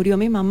se me murió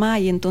mi mamá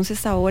y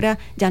entonces ahora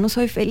ya no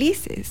soy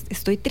feliz,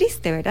 estoy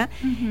triste, ¿verdad?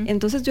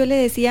 Entonces yo le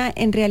decía,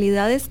 en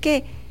realidad es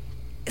que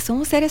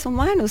somos seres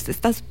humanos,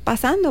 estás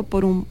pasando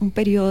por un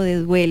periodo de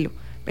duelo,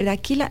 ¿verdad?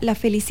 Aquí la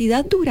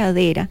felicidad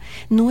duradera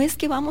no es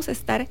que vamos a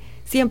estar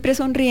siempre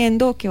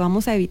sonriendo o que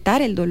vamos a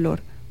evitar el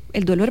dolor.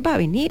 El dolor va a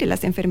venir,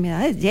 las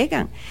enfermedades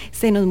llegan,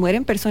 se nos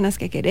mueren personas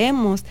que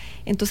queremos,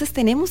 entonces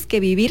tenemos que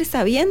vivir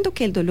sabiendo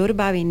que el dolor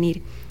va a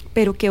venir,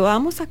 pero que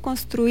vamos a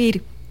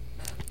construir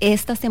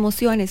estas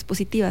emociones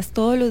positivas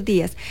todos los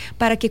días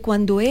para que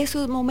cuando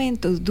esos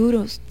momentos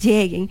duros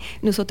lleguen,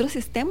 nosotros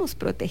estemos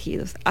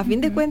protegidos. A fin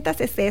de cuentas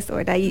es eso,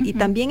 ¿verdad? Y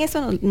también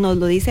eso nos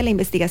lo dice la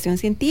investigación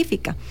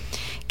científica,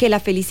 que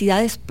la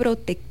felicidad es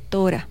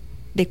protectora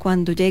de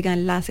cuando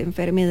llegan las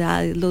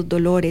enfermedades, los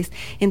dolores.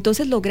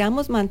 Entonces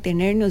logramos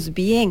mantenernos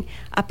bien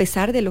a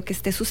pesar de lo que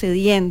esté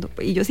sucediendo.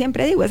 Y yo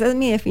siempre digo, esa es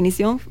mi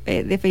definición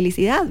de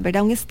felicidad,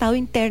 ¿verdad? Un estado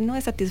interno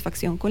de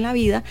satisfacción con la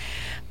vida,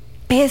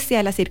 pese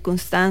a las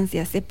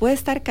circunstancias. Se puede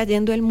estar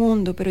cayendo el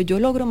mundo, pero yo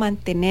logro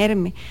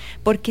mantenerme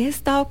porque he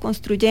estado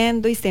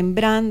construyendo y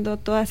sembrando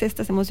todas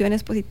estas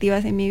emociones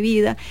positivas en mi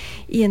vida,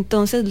 y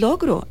entonces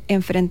logro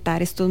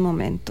enfrentar estos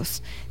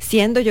momentos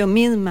siendo yo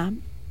misma,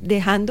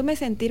 dejándome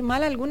sentir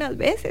mal algunas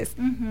veces.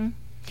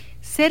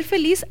 Ser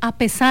feliz a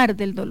pesar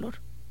del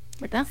dolor,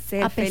 ¿verdad?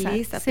 Ser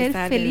feliz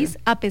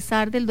a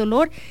pesar del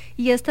dolor.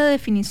 Y esta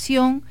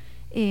definición,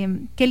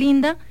 qué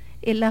linda,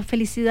 la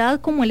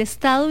felicidad como el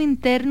estado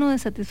interno de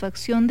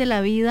satisfacción de la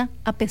vida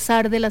a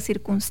pesar de las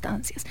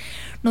circunstancias.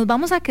 Nos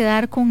vamos a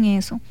quedar con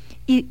eso.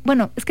 Y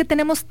bueno, es que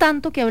tenemos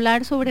tanto que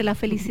hablar sobre la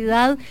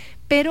felicidad,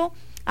 pero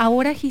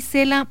ahora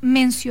Gisela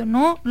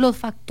mencionó los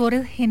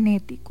factores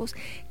genéticos.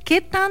 ¿Qué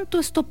tanto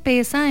esto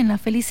pesa en la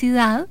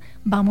felicidad?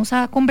 Vamos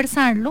a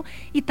conversarlo.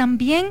 Y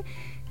también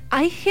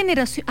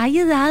hay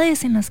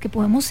edades en las que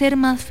podemos ser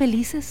más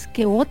felices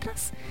que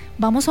otras.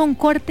 Vamos a un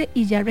corte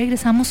y ya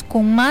regresamos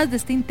con más de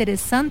este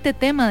interesante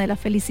tema de la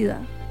felicidad.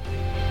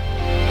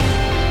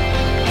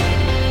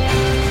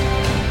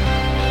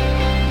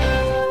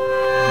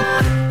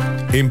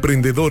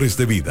 Emprendedores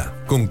de Vida,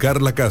 con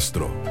Carla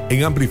Castro,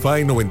 en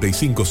Amplify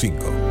 95.5.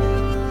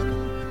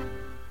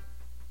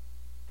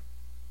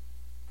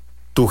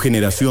 Tu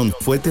generación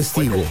fue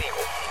testigo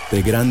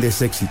de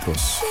grandes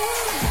éxitos.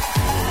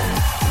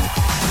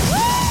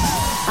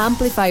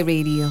 Amplify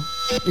Radio,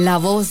 la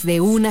voz de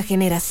una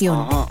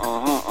generación.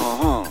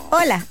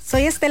 Hola,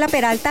 soy Estela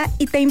Peralta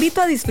y te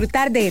invito a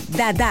disfrutar de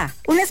Dada,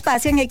 un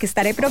espacio en el que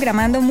estaré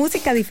programando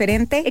música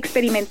diferente,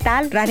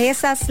 experimental,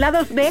 rarezas,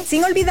 lados B,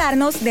 sin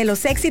olvidarnos de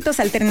los éxitos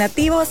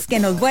alternativos que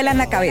nos vuelan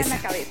la cabeza.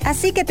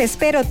 Así que te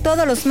espero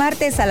todos los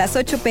martes a las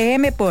 8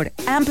 p.m. por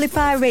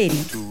Amplify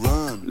Radio.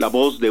 La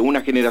voz de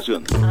una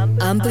generación.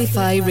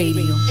 Amplify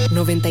Radio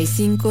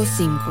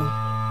 95.5.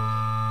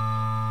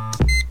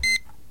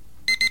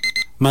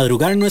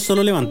 Madrugar no es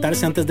solo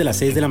levantarse antes de las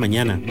 6 de la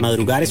mañana.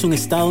 Madrugar es un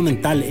estado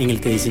mental en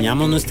el que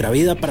diseñamos nuestra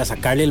vida para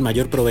sacarle el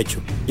mayor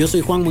provecho. Yo soy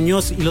Juan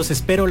Muñoz y los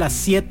espero a las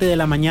 7 de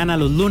la mañana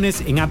los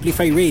lunes en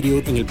Amplify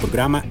Radio en el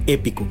programa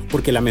Épico,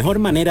 porque la mejor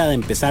manera de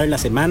empezar la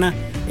semana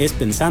es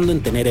pensando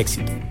en tener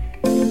éxito.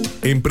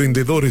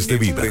 Emprendedores de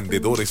Vida.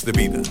 Emprendedores de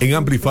Vida. En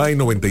Amplify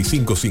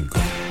 95.5.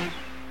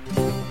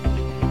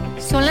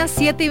 Son las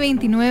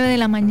 7:29 de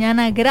la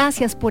mañana.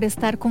 Gracias por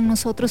estar con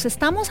nosotros.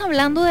 Estamos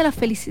hablando de la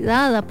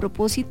felicidad a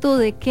propósito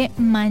de que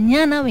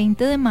mañana,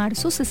 20 de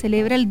marzo, se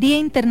celebra el Día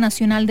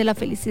Internacional de la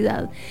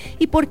Felicidad.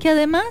 Y porque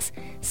además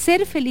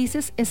ser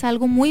felices es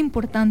algo muy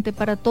importante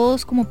para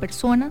todos como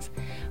personas,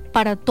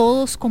 para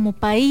todos como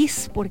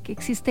país, porque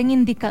existen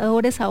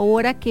indicadores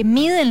ahora que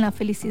miden la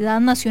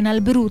felicidad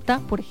nacional bruta,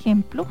 por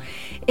ejemplo.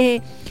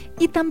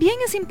 Y también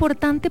es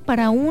importante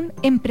para un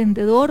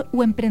emprendedor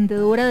o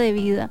emprendedora de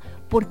vida,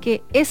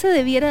 porque ese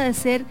debiera de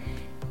ser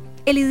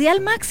el ideal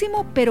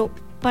máximo, pero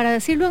para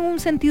decirlo en un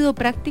sentido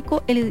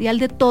práctico, el ideal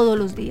de todos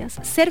los días,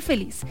 ser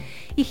feliz.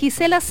 Y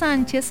Gisella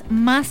Sánchez,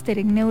 máster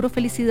en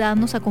neurofelicidad,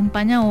 nos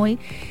acompaña hoy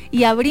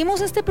y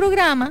abrimos este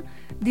programa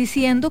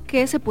diciendo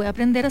que se puede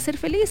aprender a ser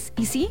feliz.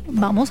 Y sí,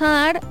 vamos a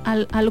dar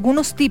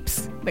algunos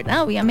tips,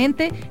 ¿verdad?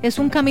 Obviamente es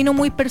un camino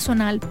muy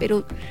personal,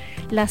 pero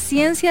la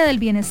ciencia del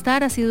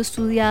bienestar ha sido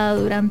estudiada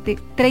durante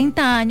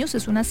 30 años,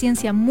 es una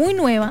ciencia muy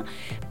nueva,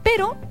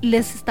 pero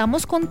les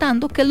estamos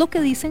contando qué es lo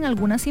que dicen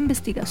algunas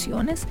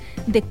investigaciones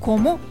de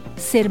cómo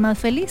ser más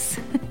feliz.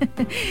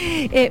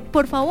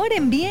 Por favor,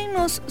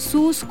 envíennos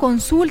sus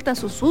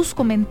consultas o sus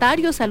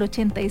comentarios al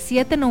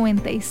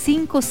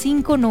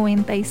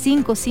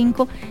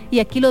 87955955 y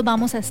aquí los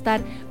vamos a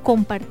estar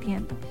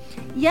compartiendo.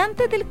 Y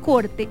antes del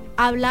corte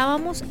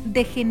hablábamos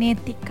de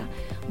genética.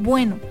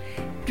 Bueno,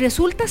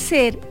 resulta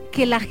ser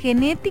que la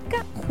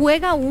genética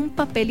juega un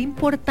papel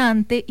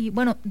importante y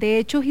bueno, de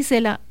hecho,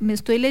 Gisela, me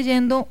estoy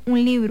leyendo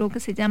un libro que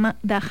se llama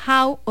The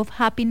How of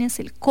Happiness,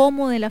 el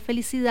cómo de la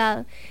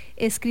felicidad,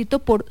 escrito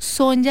por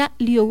Sonja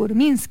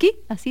Lyubomirsky,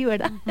 así,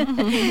 ¿verdad?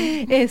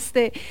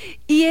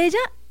 Y ella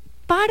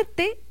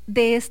parte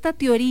de esta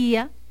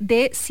teoría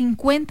de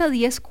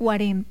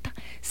 50-10-40.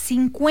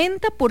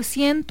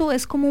 50%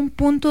 es como un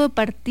punto de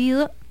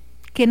partida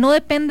que no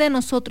depende de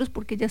nosotros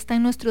porque ya está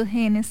en nuestros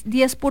genes,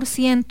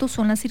 10%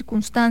 son las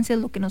circunstancias,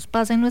 lo que nos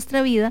pasa en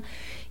nuestra vida,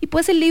 y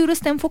pues el libro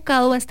está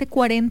enfocado a este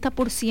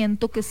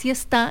 40% que sí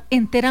está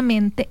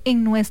enteramente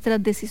en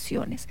nuestras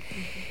decisiones.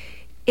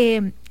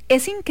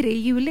 Es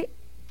increíble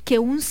que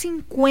un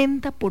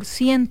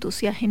 50%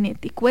 sea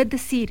genético, es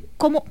decir,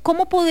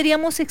 ¿cómo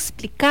podríamos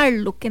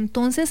explicarlo? Que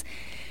entonces,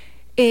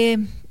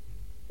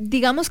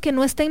 digamos que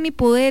no está en mi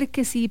poder,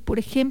 que si, por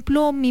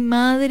ejemplo, mi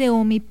madre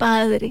o mi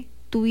padre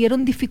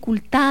tuvieron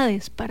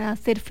dificultades para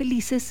ser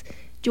felices,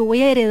 ¿yo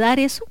voy a heredar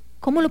eso?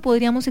 ¿Cómo lo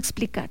podríamos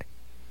explicar?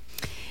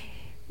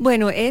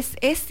 Bueno, es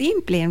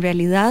simple, en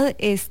realidad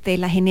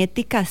la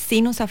genética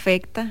sí nos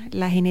afecta,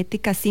 la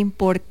genética sí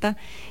importa,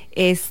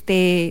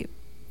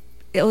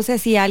 o sea,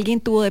 si alguien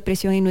tuvo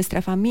depresión en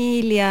nuestra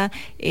familia,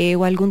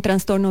 o algún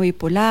trastorno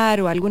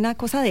bipolar o alguna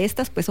cosa de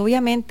estas, pues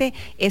obviamente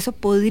eso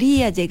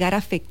podría llegar a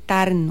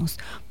afectarnos,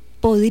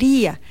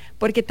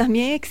 porque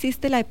también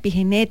existe la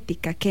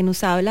epigenética que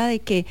nos habla de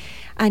que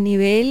a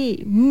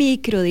nivel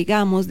micro,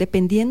 digamos,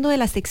 dependiendo de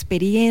las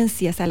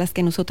experiencias a las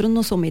que nosotros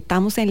nos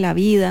sometamos en la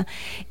vida,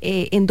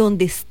 en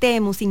donde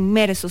estemos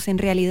inmersos, en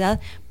realidad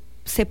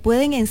se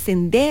pueden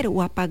encender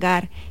o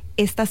apagar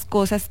estas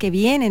cosas que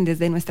vienen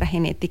desde nuestra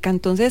genética.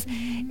 Entonces,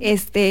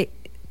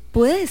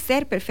 puede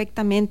ser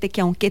perfectamente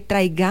que aunque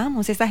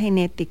traigamos esa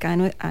genética,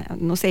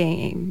 no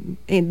sé,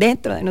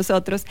 dentro de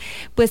nosotros,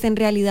 pues en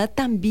realidad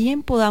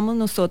también podamos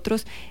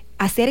nosotros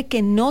hacer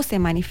que no se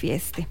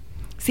manifieste.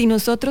 Si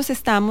nosotros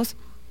estamos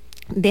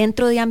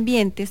dentro de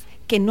ambientes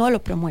que no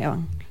lo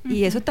promuevan.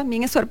 Y eso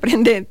también es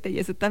sorprendente, y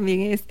eso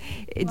también es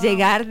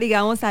llegar,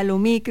 digamos, a lo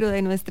micro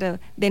de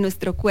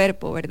nuestro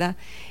cuerpo, ¿verdad?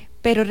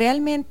 Pero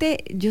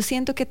realmente yo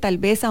siento que tal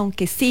vez,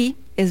 aunque sí,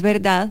 es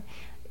verdad,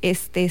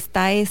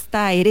 está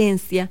esta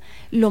herencia,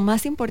 lo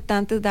más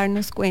importante es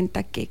darnos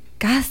cuenta que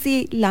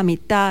casi la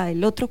mitad,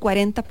 el otro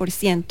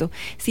 40%,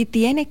 sí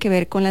tiene que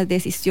ver con las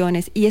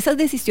decisiones, y esas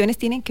decisiones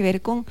tienen que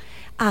ver con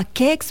a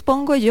qué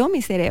expongo yo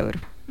mi cerebro,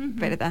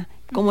 ¿verdad?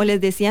 Como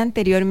les decía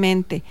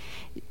anteriormente,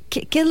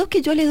 ¿qué es lo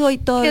que yo le doy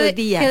todos los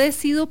días? ¿Qué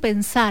decido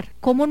pensar?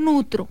 ¿Cómo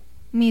nutro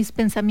mis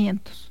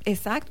pensamientos?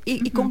 Exacto,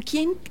 y con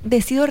quién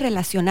decido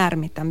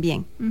relacionarme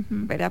también,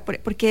 ¿verdad?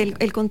 Porque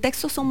el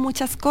contexto son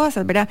muchas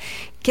cosas, ¿verdad?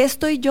 ¿Qué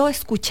estoy yo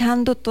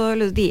escuchando todos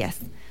los días?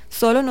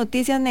 ¿Solo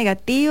noticias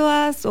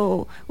negativas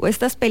o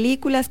estas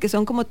películas que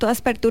son como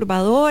todas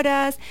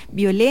perturbadoras,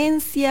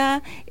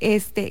 violencia?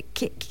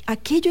 ¿A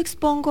qué yo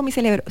expongo mi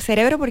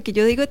cerebro? Porque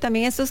yo digo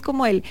también esto es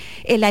como el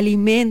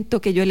alimento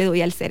que yo le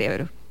doy al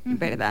cerebro,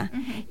 ¿verdad?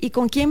 ¿Y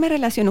con quién me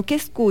relaciono? ¿Qué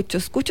escucho?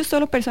 ¿Escucho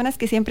solo personas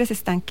que siempre se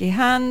están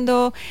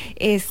quejando,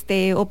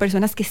 o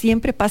personas que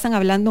siempre pasan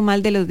hablando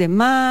mal de los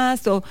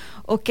demás, o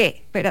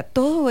qué? Pero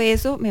todo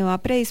eso me va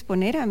a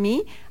predisponer a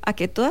mí a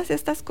que todas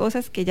estas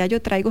cosas que ya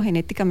yo traigo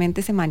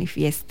genéticamente se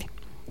manifiesten.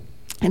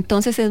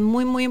 Entonces es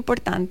muy, muy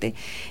importante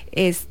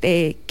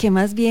que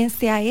más bien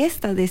sea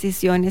estas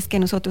decisiones que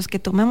nosotros, que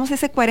tomemos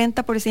ese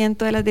 40%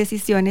 de las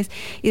decisiones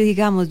y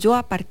digamos, yo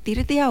a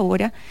partir de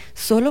ahora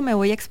solo me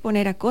voy a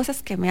exponer a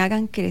cosas que me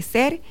hagan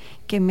crecer,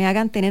 que me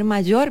hagan tener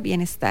mayor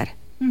bienestar.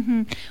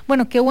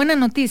 Bueno, qué buena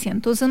noticia.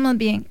 Entonces, más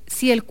bien,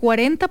 si el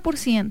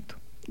 40%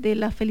 de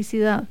la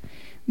felicidad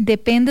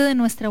depende de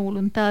nuestra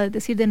voluntad, es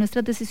decir, de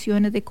nuestras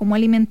decisiones, de cómo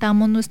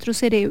alimentamos nuestro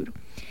cerebro,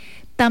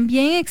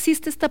 también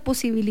existe esta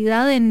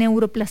posibilidad de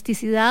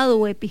neuroplasticidad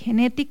o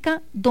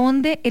epigenética,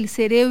 donde el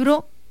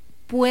cerebro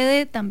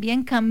puede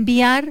también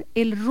cambiar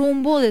el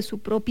rumbo de su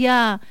propio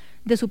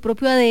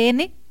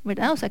ADN,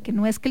 ¿verdad? O sea, que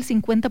no es que el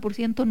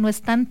 50% no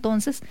está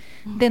entonces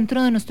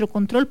dentro de nuestro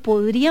control,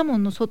 podríamos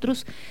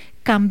nosotros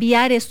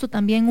cambiar esto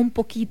también un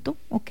poquito,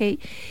 ¿ok?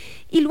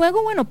 Y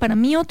luego, bueno, para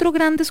mí otro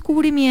gran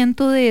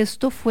descubrimiento de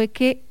esto fue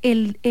que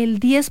el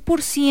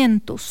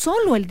 10%,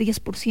 solo el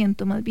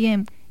 10% más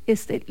bien,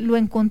 lo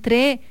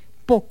encontré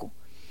poco,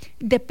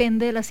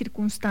 depende de las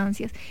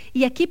circunstancias.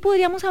 Y aquí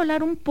podríamos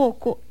hablar un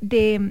poco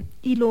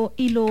y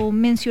lo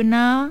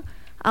mencionaba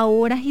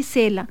ahora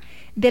Gisela,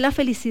 de la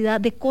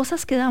felicidad, de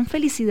cosas que dan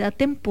felicidad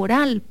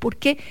temporal,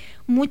 porque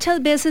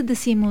muchas veces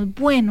decimos,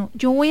 bueno,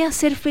 yo voy a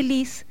ser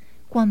feliz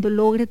cuando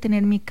logre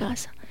tener mi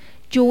casa,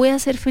 yo voy a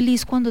ser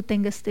feliz cuando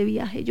tenga este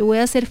viaje, yo voy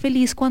a ser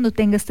feliz cuando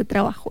tenga este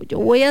trabajo, yo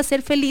voy a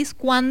ser feliz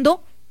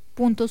cuando,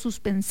 puntos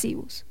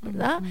suspensivos,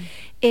 ¿verdad?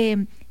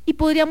 Y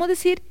podríamos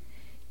decir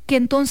que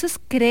entonces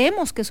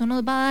creemos que eso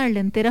nos va a dar la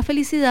entera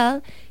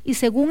felicidad, y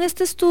según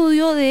este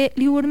estudio de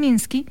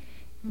Liuberminsky,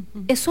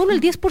 es solo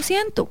el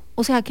 10%,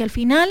 o sea que al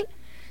final,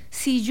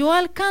 si yo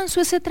alcanzo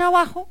ese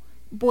trabajo,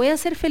 voy a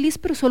ser feliz,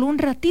 pero solo un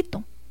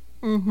ratito.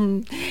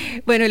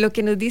 Bueno, lo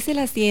que nos dice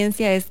la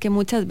ciencia es que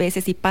muchas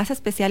veces, y pasa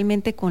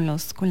especialmente con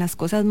las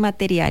cosas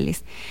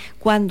materiales,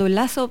 cuando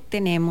las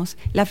obtenemos,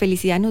 la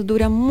felicidad nos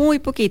dura muy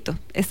poquito.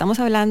 Estamos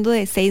hablando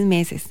de 6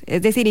 meses.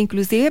 Es decir,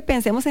 inclusive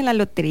pensemos en la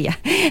lotería.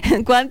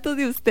 ¿Cuántos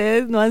de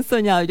ustedes no han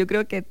soñado? Yo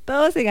creo que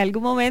todos en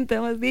algún momento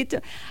hemos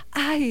dicho,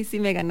 ay, si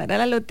me ganara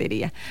la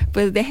lotería.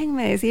 Pues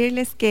déjenme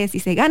decirles que si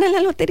se gana la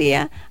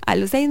lotería, a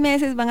los 6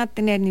 meses van a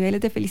tener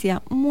niveles de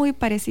felicidad muy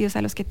parecidos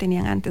a los que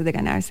tenían antes de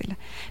ganársela.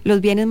 Los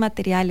bienes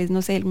materiales,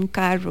 no sé, un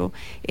carro,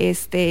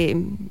 este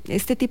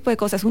tipo de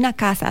cosas, una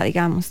casa,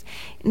 digamos,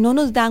 no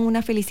nos dan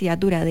una felicidad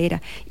duradera.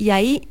 Y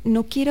ahí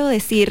no quiero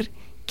decir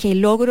que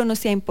el logro no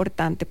sea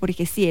importante,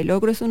 porque sí, el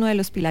logro es uno de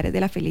los pilares de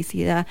la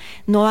felicidad,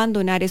 no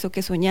abandonar eso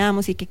que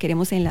soñamos y que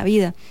queremos en la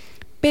vida.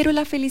 Pero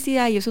la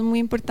felicidad, y eso es muy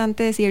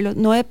importante decirlo,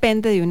 no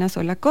depende de una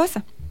sola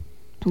cosa,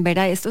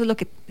 ¿verdad? Esto es lo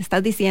que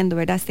estás diciendo,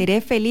 ¿verdad?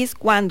 Seré feliz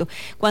cuando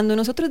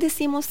nosotros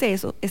decimos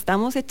eso,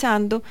 estamos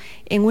echando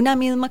en una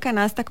misma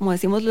canasta, como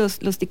decimos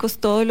los ticos,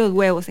 todos los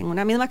huevos en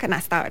una misma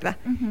canasta, ¿verdad?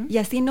 Uh-huh. Y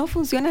así no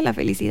funciona la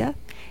felicidad.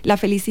 La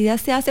felicidad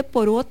se hace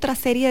por otra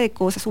serie de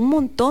cosas, un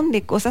montón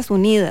de cosas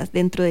unidas,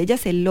 dentro de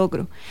ellas el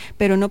logro,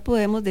 pero no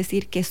podemos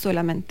decir que es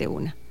solamente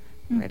una,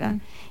 ¿verdad?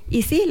 Uh-huh.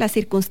 Y sí, las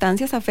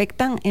circunstancias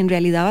afectan en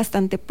realidad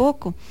bastante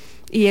poco.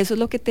 Y eso es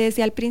lo que te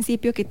decía al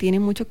principio, que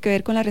tiene mucho que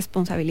ver con la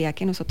responsabilidad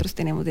que nosotros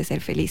tenemos de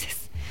ser felices.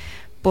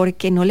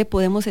 Porque no le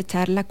podemos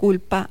echar la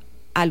culpa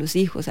a los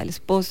hijos, al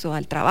esposo,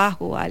 al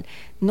trabajo,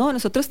 No,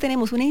 nosotros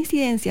tenemos una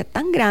incidencia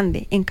tan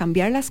grande en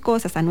cambiar las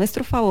cosas a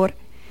nuestro favor,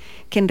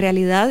 que en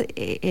realidad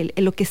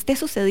lo que esté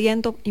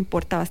sucediendo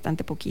importa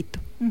bastante poquito.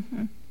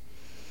 Uh-huh.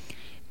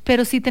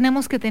 Pero sí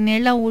tenemos que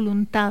tener la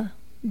voluntad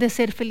de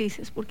ser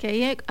felices,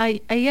 porque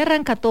ahí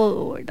arranca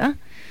todo, ¿verdad?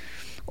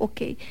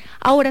 Ok,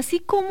 ahora sí,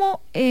 como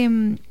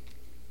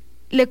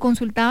le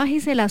consultaba a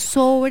Gisela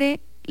sobre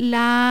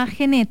la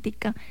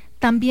genética,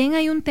 también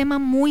hay un tema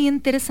muy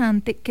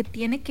interesante que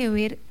tiene que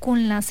ver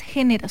con las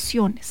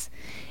generaciones.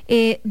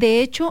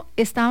 De hecho,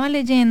 estaba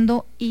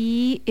leyendo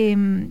y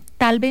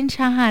Tal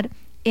Ben-Shahar,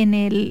 en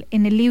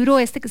el libro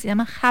que se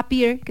llama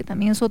Happier, que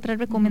también es otra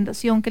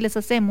recomendación que les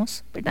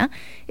hacemos, ¿verdad?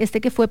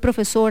 Que fue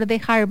profesor de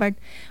Harvard.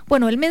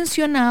 Bueno, él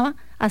mencionaba,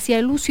 hacía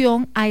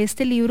alusión a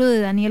este libro de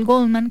Daniel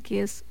Goleman,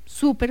 que es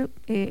súper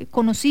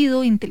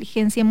conocido,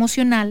 Inteligencia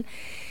Emocional.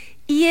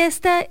 Y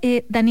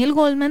Daniel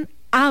Goleman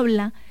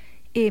habla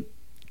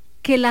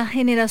que las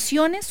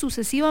generaciones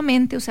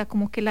sucesivamente, o sea,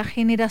 como que la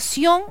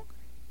generación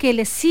que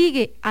le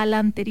sigue a la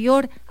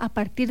anterior a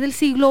partir del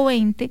siglo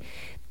XX,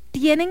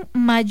 tienen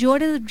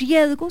mayores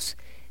riesgos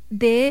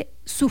de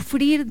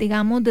sufrir,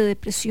 digamos, de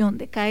depresión,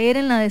 de caer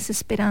en la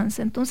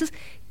desesperanza. Entonces,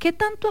 ¿qué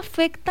tanto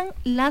afectan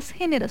las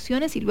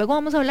generaciones? Y luego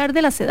vamos a hablar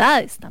de las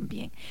edades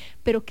también,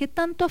 pero ¿qué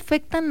tanto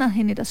afectan las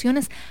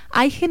generaciones?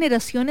 ¿Hay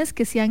generaciones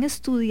que se han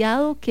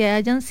estudiado que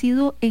hayan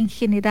sido en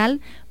general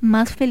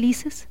más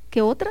felices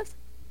que otras?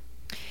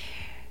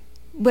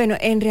 Bueno,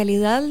 en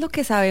realidad lo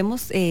que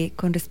sabemos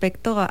con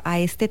respecto a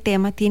este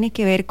tema tiene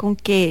que ver con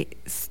que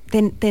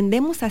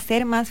tendemos a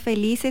ser más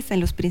felices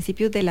en los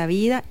principios de la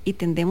vida y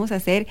tendemos a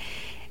ser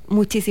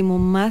muchísimo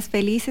más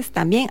felices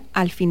también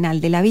al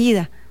final de la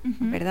vida,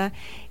 uh-huh. ¿verdad?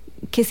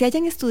 Que se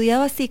hayan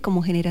estudiado así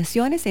como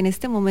generaciones en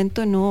este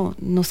momento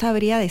no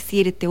sabría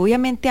decirte.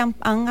 Obviamente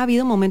han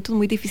habido momentos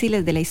muy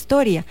difíciles de la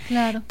historia.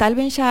 Claro. Tal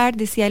Ben-Shahar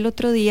decía el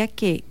otro día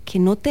que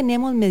no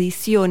tenemos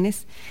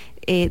mediciones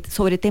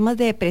sobre temas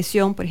de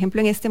depresión. Por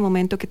ejemplo, en este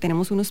momento que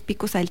tenemos unos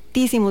picos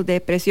altísimos de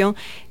depresión,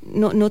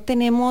 no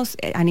tenemos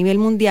a nivel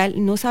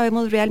mundial, no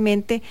sabemos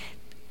realmente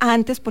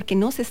antes porque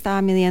no se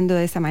estaba midiendo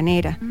de esa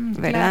manera,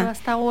 ¿verdad? Claro,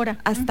 hasta ahora.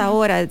 Hasta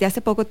ahora, desde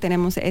hace poco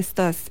tenemos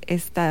estas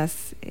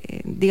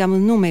digamos,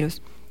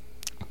 números.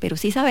 Pero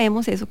sí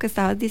sabemos eso que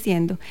estabas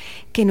diciendo,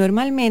 que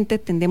normalmente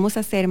tendemos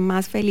a ser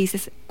más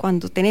felices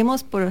cuando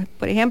tenemos, por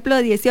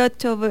ejemplo,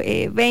 18,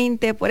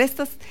 20, por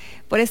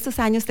estos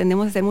años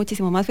tendemos a ser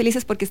muchísimo más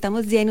felices porque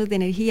estamos llenos de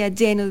energía,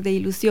 llenos de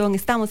ilusión,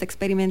 estamos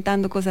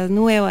experimentando cosas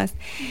nuevas.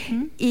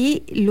 Uh-huh.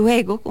 Y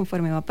luego,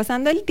 conforme va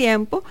pasando el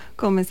tiempo,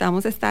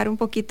 comenzamos a estar un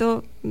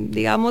poquito,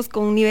 digamos,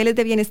 con niveles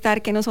de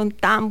bienestar que no son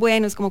tan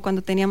buenos como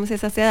cuando teníamos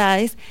esas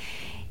edades,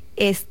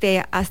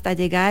 hasta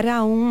llegar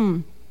a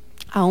un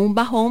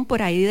bajón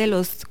por ahí de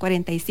los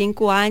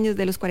 45 años,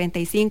 de los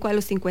 45 a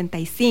los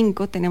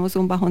 55, tenemos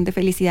un bajón de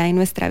felicidad en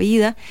nuestra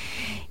vida.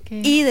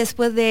 Okay. Y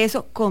después de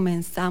eso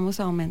comenzamos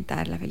a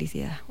aumentar la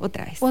felicidad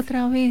otra vez.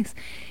 Otra vez.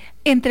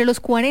 Entre los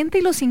 40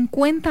 y los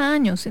 50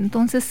 años,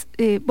 entonces,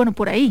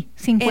 por ahí,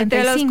 55.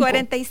 Entre los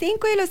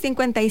 45 y los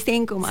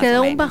 55 más o menos. Se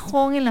da un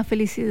bajón en la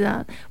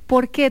felicidad.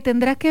 ¿Por qué?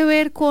 Tendrá que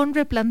ver con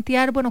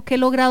replantear, qué he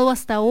logrado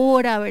hasta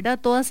ahora, ¿verdad?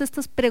 Todas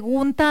estas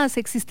preguntas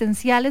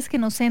existenciales que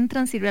nos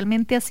entran, si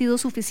realmente ha sido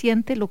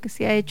suficiente lo que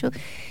se ha hecho.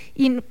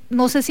 Y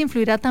no sé si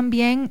influirá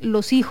también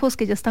los hijos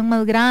que ya están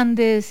más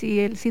grandes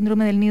y el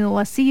síndrome del nido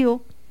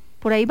vacío.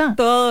 Por ahí va.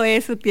 Todo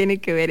eso tiene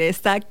que ver,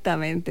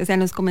 exactamente. O sea,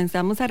 nos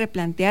comenzamos a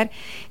replantear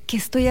qué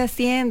estoy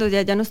haciendo,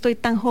 ya no estoy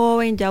tan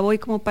joven, ya voy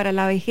como para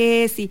la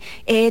vejez y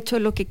he hecho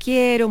lo que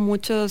quiero,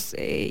 muchos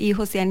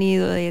hijos se han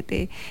ido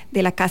de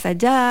la casa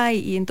ya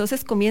y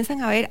entonces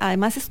comienzan a ver,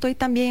 además estoy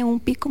también en un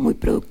pico muy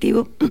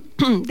productivo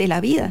de la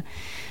vida.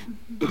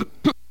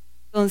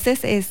 Entonces,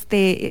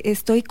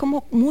 estoy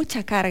como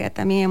mucha carga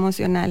también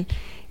emocional.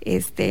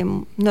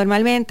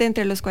 Normalmente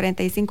entre los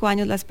 45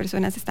 años las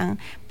personas están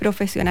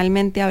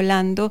profesionalmente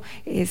hablando,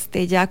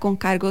 ya con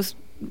cargos,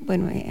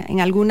 bueno, en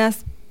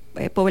algunas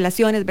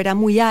poblaciones, ¿verdad?,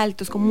 muy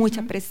altos, con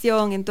mucha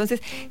presión.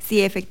 Entonces,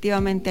 sí,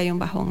 efectivamente hay un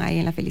bajón ahí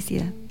en la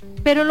felicidad.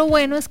 Pero lo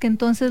bueno es que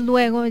entonces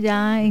luego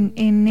ya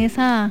en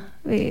esa,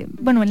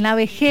 en la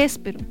vejez,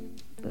 pero,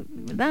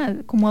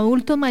 ¿verdad?, como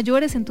adultos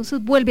mayores,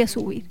 entonces vuelve a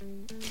subir.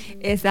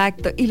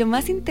 Exacto, y lo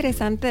más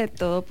interesante de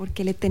todo,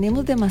 porque le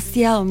tenemos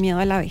demasiado miedo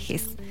a la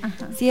vejez.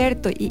 Ajá.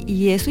 ¿Cierto?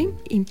 Y eso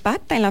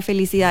impacta en la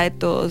felicidad de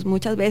todos.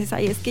 Muchas veces,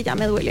 es que ya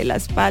me duele la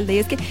espalda, y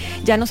es que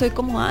ya no soy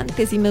como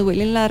antes, y me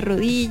duelen las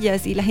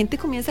rodillas, y la gente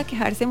comienza a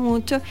quejarse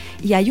mucho,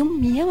 y hay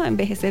un miedo a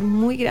envejecer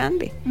muy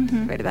grande,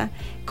 ¿verdad?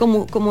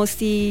 Como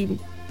si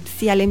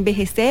al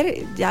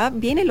envejecer ya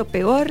viene lo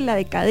peor, la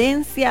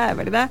decadencia,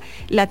 ¿verdad?,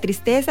 la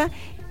tristeza.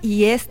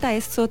 Y esta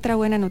es otra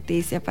buena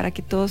noticia para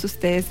que todos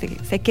ustedes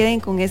se queden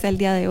con esa el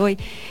día de hoy.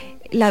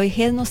 La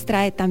vejez nos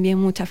trae también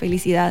mucha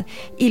felicidad,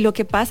 y lo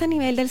que pasa a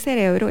nivel del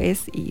cerebro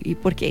es, y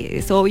porque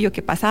es obvio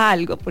que pasa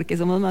algo, porque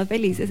somos más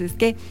felices, es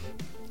que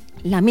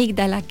la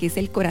amígdala, que es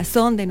el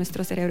corazón de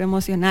nuestro cerebro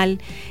emocional,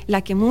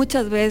 la que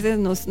muchas veces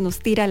nos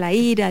tira la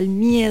ira, el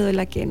miedo,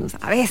 la que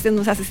a veces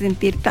nos hace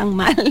sentir tan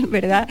mal,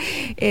 ¿verdad?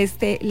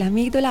 La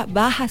amígdala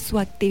baja su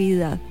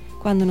actividad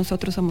cuando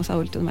nosotros somos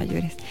adultos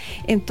mayores.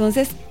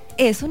 Entonces,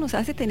 eso nos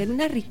hace tener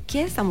una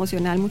riqueza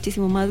emocional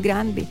muchísimo más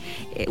grande,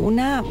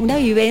 una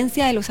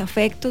vivencia de los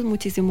afectos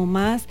muchísimo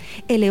más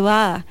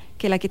elevada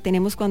que la que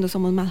tenemos cuando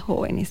somos más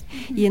jóvenes.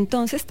 Y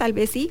entonces tal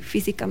vez sí,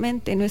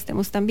 físicamente no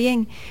estemos tan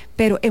bien,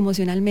 pero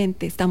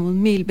emocionalmente estamos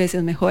 1000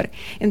 veces mejor.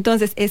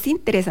 Entonces es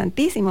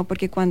interesantísimo,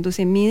 porque cuando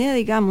se mide,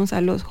 digamos,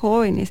 a los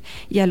jóvenes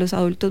y a los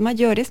adultos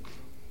mayores,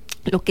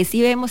 lo que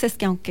sí vemos es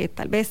que aunque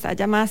tal vez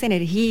haya más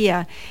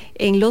energía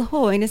en los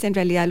jóvenes, en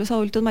realidad los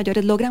adultos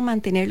mayores logran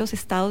mantener los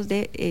estados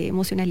de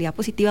emocionalidad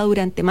positiva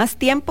durante más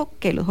tiempo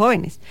que los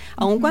jóvenes,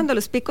 aun cuando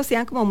los picos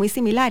sean como muy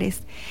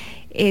similares.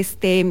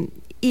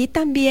 Y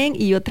también,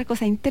 y otra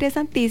cosa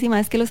interesantísima,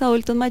 es que los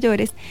adultos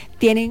mayores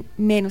tienen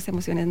menos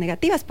emociones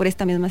negativas por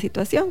esta misma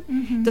situación.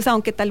 Entonces,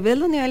 aunque tal vez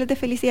los niveles de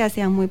felicidad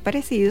sean muy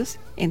parecidos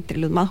entre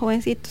los más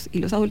jovencitos y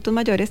los adultos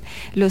mayores,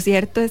 lo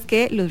cierto es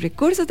que los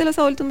recursos de los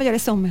adultos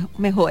mayores son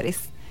mejores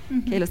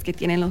que los que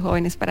tienen los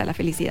jóvenes para la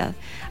felicidad.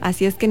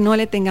 Así es que no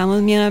le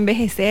tengamos miedo a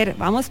envejecer.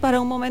 Vamos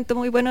para un momento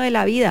muy bueno de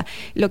la vida.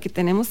 Lo que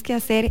tenemos que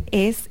hacer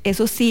es,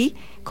 eso sí,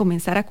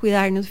 comenzar a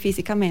cuidarnos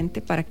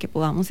físicamente para que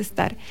podamos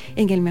estar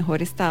en el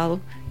mejor estado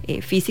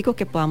físico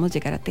que podamos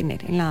llegar a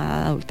tener en la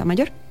edad adulta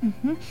mayor.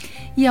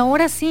 Y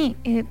ahora sí,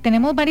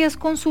 tenemos varias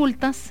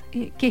consultas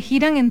que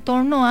giran en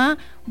torno a,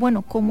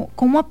 bueno,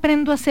 ¿cómo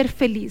aprendo a ser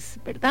feliz?,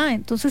 ¿verdad?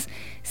 Entonces,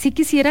 sí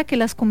quisiera que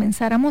las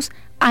comenzáramos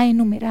a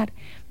enumerar.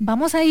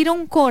 Vamos a ir a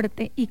un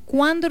corte, y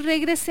cuando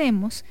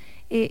regresemos,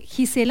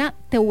 Gisela,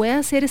 te voy a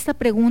hacer esta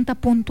pregunta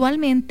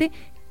puntualmente: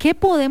 ¿qué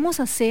podemos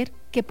hacer,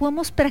 qué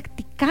podemos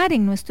practicar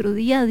en nuestro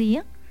día a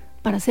día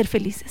para ser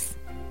felices?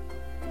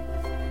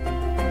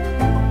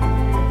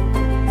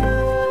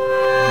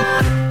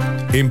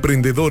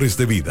 Emprendedores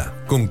de Vida,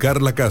 con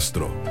Carla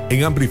Castro,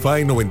 en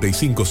Amplify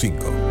 95.5.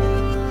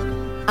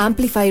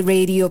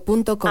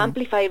 Amplifyradio.com.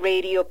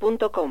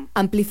 Amplifyradio.com.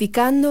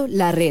 Amplificando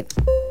la red.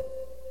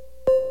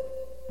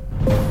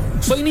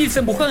 Soy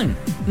Nilsen Buján,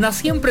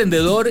 nací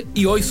emprendedor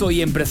y hoy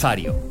soy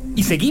empresario.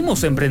 Y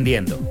seguimos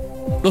emprendiendo.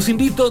 Los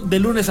invito de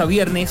lunes a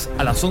viernes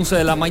a las 11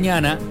 de la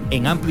mañana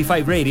en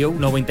Amplify Radio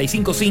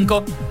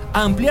 95.5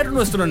 a ampliar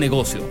nuestro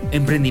negocio,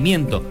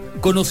 emprendimiento,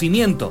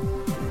 conocimiento.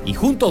 Y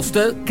junto a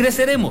usted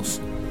creceremos.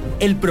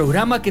 El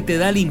programa que te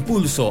da el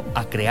impulso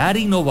a crear,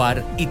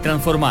 innovar y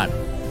transformar.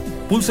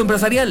 Pulso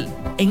Empresarial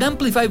en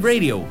Amplify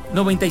Radio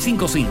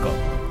 95.5.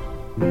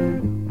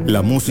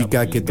 La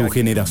música que tu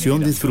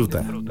generación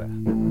disfruta.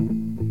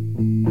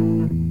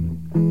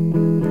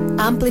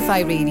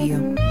 Amplify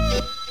Radio.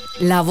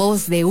 La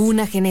voz de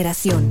una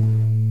generación.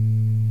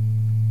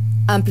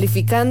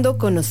 Amplificando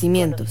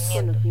conocimientos.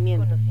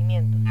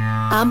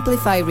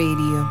 Amplify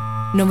Radio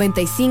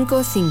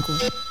 95.5.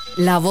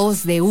 La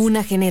voz de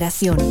una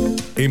generación.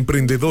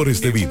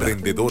 Emprendedores de Vida.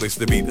 Emprendedores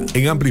de Vida.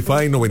 En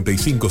Amplify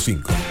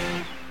 95.5.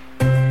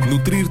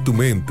 Nutrir tu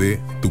mente,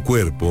 tu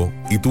cuerpo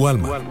y tu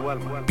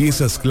alma.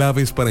 Piezas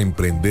claves para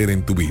emprender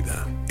en tu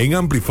vida. En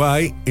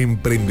Amplify,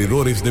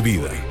 Emprendedores de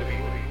Vida.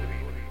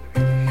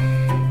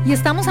 Y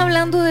estamos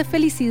hablando de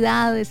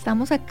felicidad.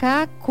 Estamos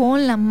acá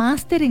con la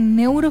máster en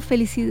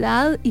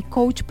neurofelicidad y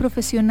coach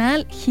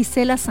profesional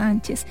Gisella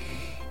Sánchez.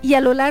 Y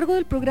a lo largo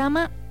del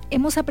programa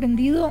hemos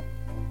aprendido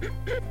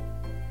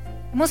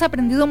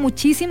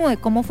muchísimo de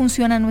cómo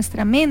funciona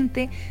nuestra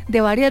mente,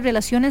 de varias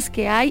relaciones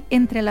que hay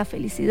entre la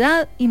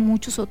felicidad y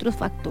muchos otros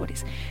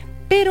factores.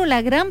 Pero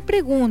la gran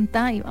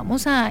pregunta, y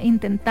vamos a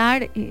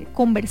intentar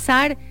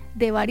conversar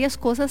de varias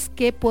cosas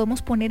que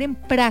podemos poner en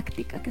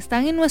práctica, que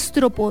están en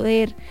nuestro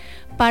poder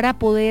para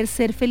poder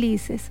ser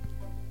felices.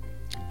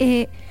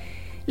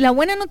 La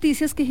buena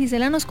noticia es que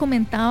Gisela nos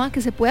comentaba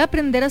que se puede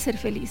aprender a ser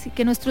feliz y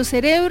que nuestro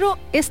cerebro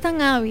es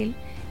tan hábil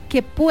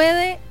que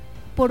puede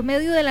por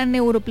medio de la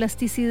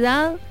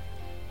neuroplasticidad,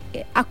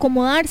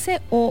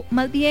 acomodarse o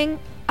más bien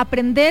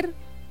aprender,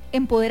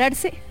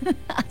 empoderarse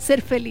a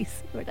ser feliz,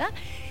 ¿verdad?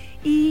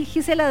 Y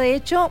Gisela, de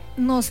hecho,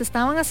 nos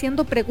estaban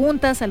haciendo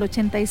preguntas al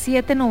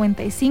 87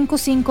 95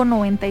 5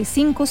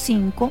 95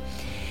 5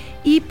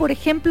 y, por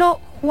ejemplo,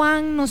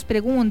 Juan nos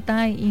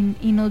pregunta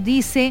y nos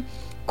dice,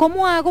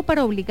 ¿cómo hago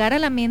para obligar a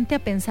la mente a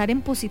pensar en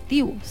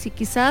positivo? Si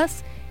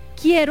quizás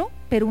quiero,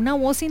 pero una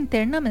voz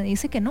interna me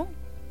dice que no.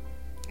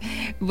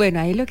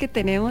 Bueno, ahí lo que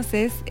tenemos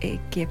es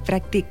que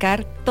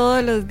practicar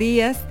todos los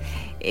días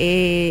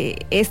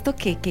esto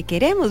que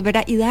queremos,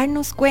 ¿verdad? Y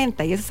darnos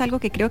cuenta, y eso es algo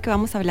que creo que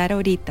vamos a hablar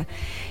ahorita.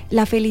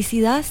 La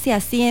felicidad se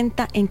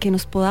asienta en que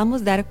nos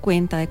podamos dar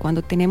cuenta de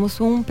cuando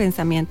tenemos un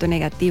pensamiento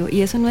negativo,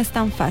 y eso no es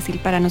tan fácil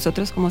para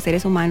nosotros como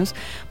seres humanos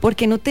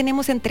porque no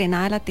tenemos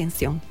entrenada la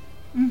atención,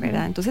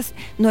 ¿verdad? Entonces,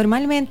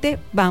 normalmente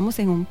vamos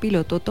en un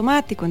piloto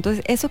automático.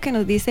 Entonces, eso que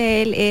nos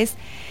dice él es,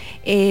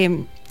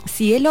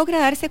 si él logra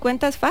darse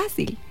cuenta es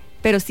fácil,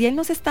 pero si él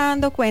no se está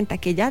dando cuenta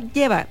que ya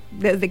lleva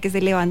desde que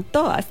se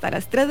levantó hasta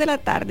las 3 de la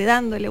tarde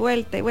dándole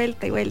vuelta y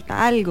vuelta y vuelta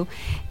a algo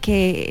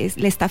que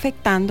le está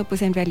afectando,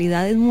 pues en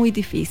realidad es muy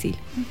difícil.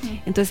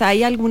 Entonces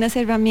hay algunas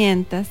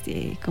herramientas,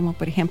 como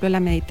por ejemplo la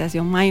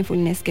meditación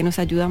mindfulness, que nos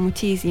ayuda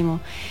muchísimo.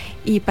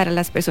 Y para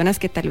las personas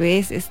que tal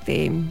vez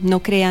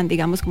no crean,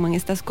 digamos, como en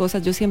estas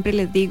cosas, yo siempre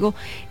les digo,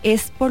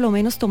 es por lo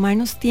menos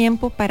tomarnos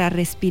tiempo para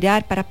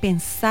respirar, para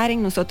pensar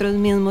en nosotros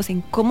mismos,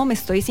 en cómo me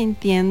estoy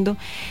sintiendo,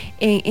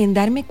 en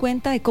darme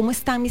cuenta de cómo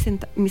están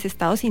mis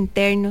estados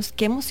internos,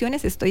 qué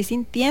emociones estoy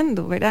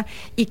sintiendo, ¿verdad?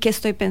 Y qué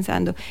estoy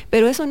pensando.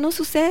 Pero eso no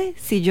sucede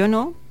si yo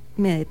no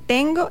me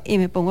detengo y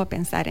me pongo a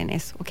pensar en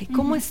eso. ¿Ok?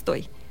 ¿Cómo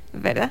estoy?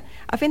 ¿Verdad?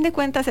 A fin de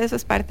cuentas, eso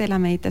es parte de la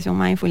meditación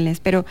mindfulness,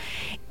 pero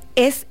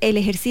el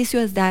ejercicio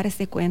es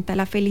darse cuenta.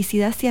 La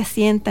felicidad se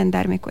asienta en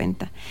darme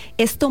cuenta.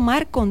 Es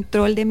tomar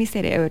control de mi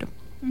cerebro.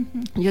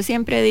 Yo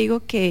siempre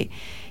digo que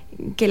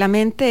la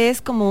mente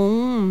es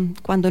como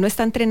cuando no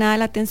está entrenada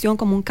la atención,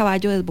 como un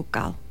caballo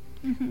desbocado.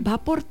 Va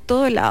por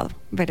todo lado,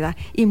 ¿verdad?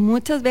 Y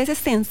muchas veces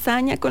se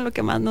ensaña con lo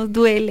que más nos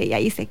duele y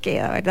ahí se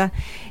queda, ¿verdad?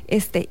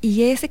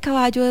 Y ese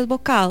caballo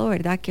desbocado,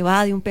 ¿verdad? Que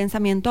va de un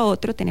pensamiento a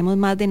otro, tenemos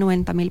más de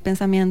 90,000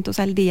 pensamientos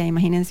al día,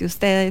 imagínense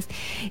ustedes,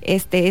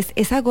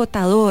 es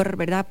agotador,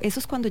 ¿verdad? Eso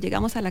es cuando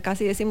llegamos a la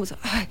casa y decimos,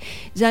 ay,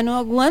 ya no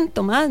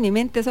aguanto más, mi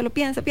mente solo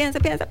piensa,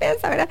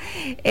 ¿verdad?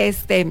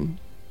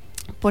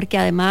 Porque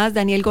además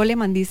Daniel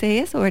Goleman dice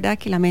eso, ¿verdad?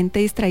 Que la mente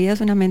distraída es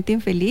una mente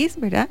infeliz,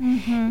 ¿verdad?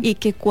 Y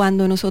que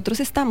cuando nosotros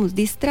estamos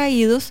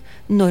distraídos,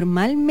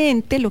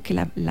 normalmente lo que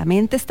la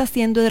mente está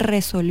haciendo es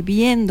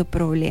resolviendo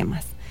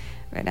problemas,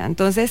 ¿verdad?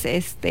 Entonces,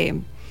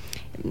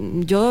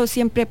 yo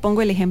siempre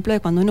pongo el ejemplo de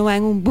cuando uno va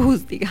en un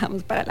bus,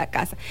 digamos, para la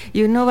casa,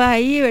 y uno va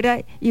ahí,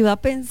 ¿verdad? Y va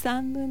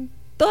pensando en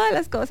todas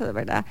las cosas,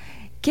 ¿verdad?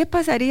 ¿Qué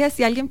pasaría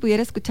si alguien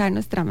pudiera escuchar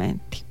nuestra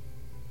mente?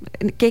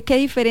 ¿Qué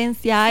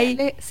diferencia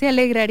hay? ¿Se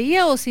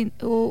alegraría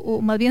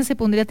o más bien se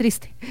pondría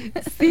triste?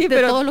 Sí,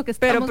 de todo lo que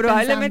pero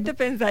probablemente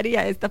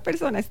pensaría, esta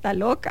persona está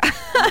loca.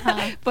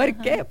 ¿Por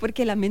qué?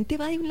 Porque la mente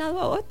va de un lado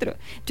a otro.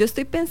 Yo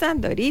estoy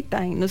pensando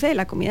ahorita en, no sé,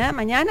 la comida de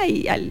mañana,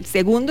 y al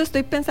segundo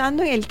estoy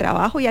pensando en el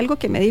trabajo y algo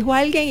que me dijo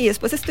alguien, y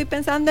después estoy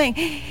pensando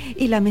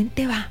y la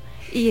mente va.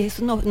 Y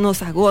eso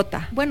nos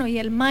agota. Bueno, y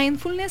el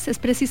mindfulness es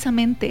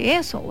precisamente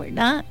eso,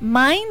 ¿verdad?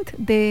 Mind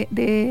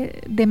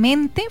de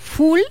mente,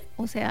 full,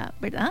 o sea,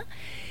 ¿verdad?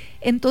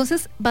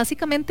 Entonces,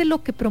 básicamente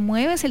lo que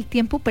promueve es el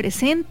tiempo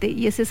presente,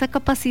 y es esa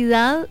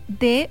capacidad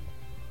de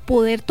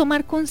poder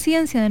tomar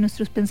conciencia de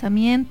nuestros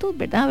pensamientos,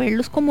 ¿verdad?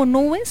 Verlos como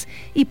nubes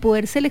y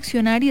poder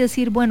seleccionar y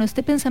decir, bueno,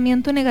 este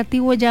pensamiento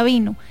negativo ya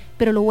vino,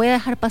 pero lo voy a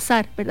dejar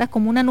pasar, ¿verdad?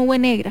 Como una nube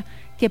negra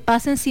que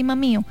pase encima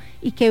mío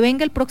y que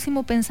venga el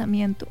próximo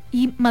pensamiento,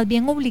 y más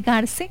bien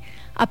obligarse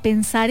a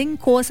pensar en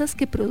cosas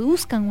que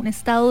produzcan un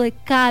estado de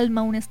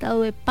calma, un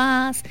estado de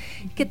paz,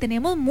 que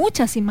tenemos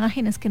muchas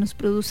imágenes que nos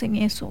producen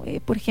eso.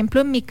 Por ejemplo,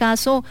 en mi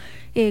caso,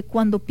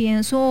 cuando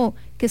pienso,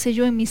 qué sé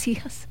yo, en mis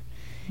hijas,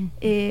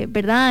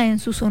 ¿verdad? En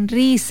su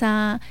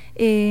sonrisa,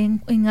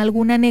 en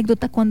alguna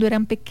anécdota cuando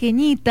eran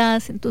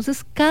pequeñitas.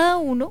 Entonces, cada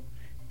uno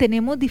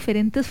tenemos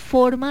diferentes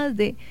formas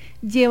de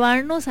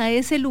llevarnos a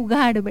ese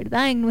lugar,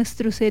 ¿verdad? En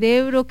nuestro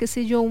cerebro, qué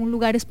sé yo, un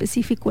lugar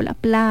específico, la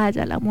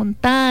playa, la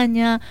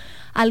montaña,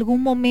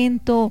 algún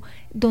momento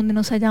donde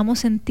nos hayamos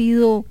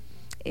sentido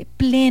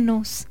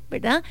plenos,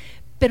 ¿verdad?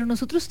 Pero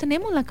nosotros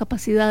tenemos la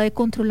capacidad de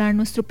controlar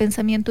nuestro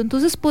pensamiento.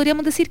 Entonces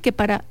podríamos decir que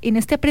en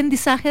este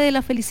aprendizaje de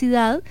la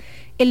felicidad,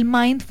 el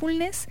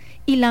mindfulness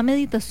y la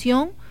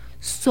meditación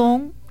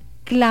son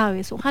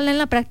claves, ojalá en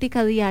la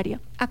práctica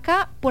diaria.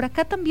 Por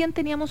acá también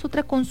teníamos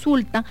otra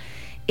consulta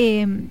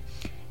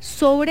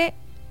sobre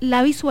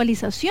la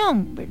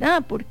visualización,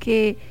 ¿verdad?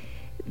 Porque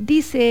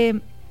dice,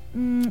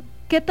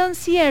 ¿qué tan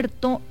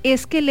cierto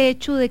es que el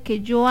hecho de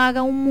que yo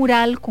haga un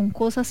mural con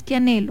cosas que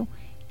anhelo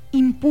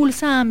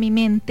impulsa a mi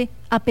mente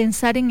a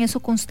pensar en eso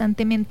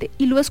constantemente?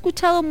 Y lo he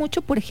escuchado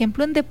mucho, por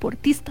ejemplo, en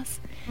deportistas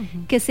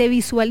que se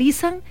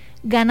visualizan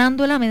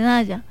ganando la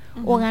medalla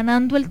o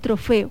ganando el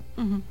trofeo.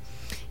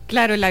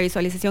 Claro, la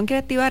visualización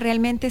creativa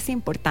realmente es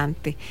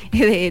importante.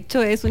 De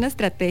hecho, es una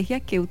estrategia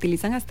que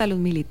utilizan hasta los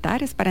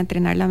militares para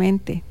entrenar la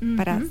mente.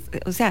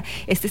 O sea,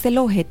 este es el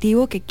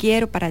objetivo que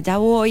quiero, para allá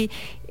voy.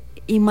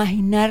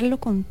 Imaginarlo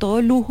con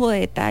todo lujo de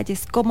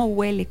detalles, cómo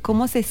huele,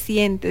 cómo se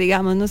siente,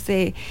 digamos, no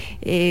sé,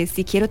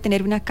 si quiero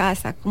tener una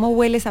casa, cómo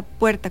huele esa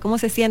puerta, cómo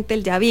se siente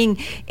el llavín,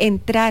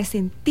 entrar,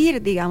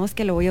 sentir, digamos,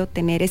 que lo voy a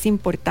obtener, es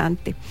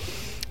importante.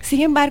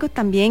 Sin embargo,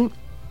 también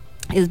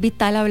es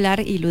vital hablar,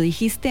 y lo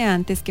dijiste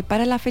antes, que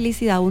para la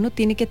felicidad uno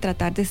tiene que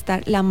tratar de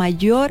estar la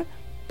mayor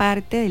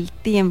parte del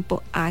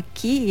tiempo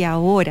aquí y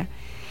ahora.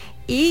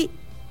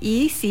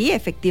 Y sí,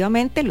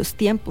 efectivamente, los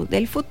tiempos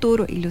del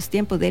futuro y los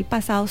tiempos del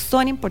pasado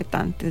son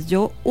importantes.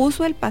 Yo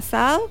uso el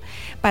pasado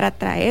para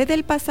traer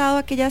del pasado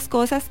aquellas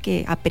cosas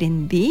que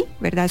aprendí,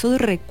 ¿verdad?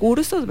 Esos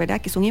recursos, ¿verdad?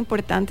 Que son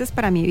importantes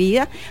para mi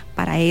vida.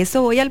 Para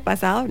eso voy al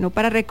pasado, no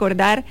para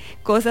recordar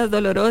cosas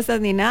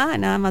dolorosas ni nada.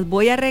 Nada más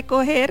voy a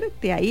recoger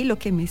de ahí lo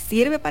que me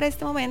sirve para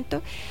este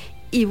momento.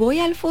 Y voy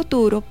al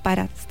futuro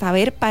para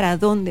saber para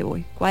dónde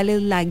voy, cuál es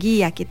la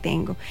guía que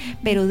tengo.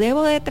 Pero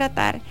debo de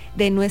tratar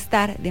de no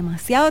estar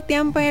demasiado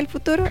tiempo en el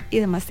futuro y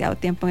demasiado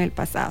tiempo en el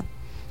pasado.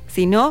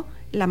 Si no,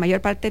 la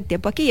mayor parte del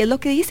tiempo aquí. Es lo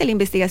que dice la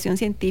investigación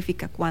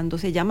científica. Cuando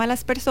se llama a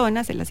las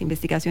personas, en las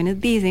investigaciones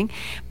dicen,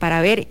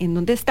 para ver en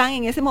dónde están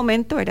en ese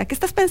momento, ¿verdad? ¿Qué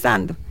estás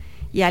pensando?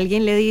 Y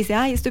alguien le dice,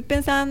 estoy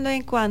pensando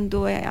en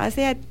cuando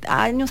hace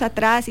años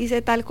atrás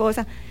hice tal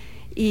cosa.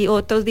 Y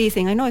otros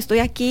dicen, no, estoy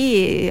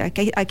aquí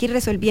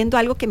resolviendo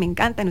algo que me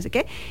encanta, no sé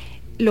qué.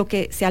 Lo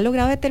que se ha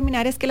logrado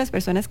determinar es que las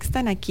personas que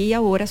están aquí y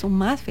ahora son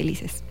más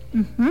felices.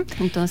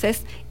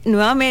 Entonces,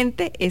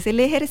 nuevamente, es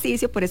el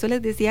ejercicio, por eso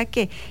les decía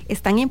que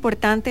es tan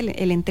importante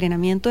el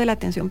entrenamiento de la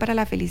atención para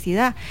la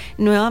felicidad.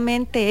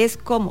 Nuevamente es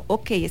como,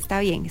 ok, está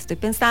bien, estoy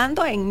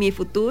pensando en mi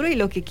futuro y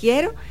lo que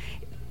quiero.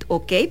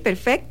 Ok,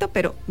 perfecto,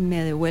 pero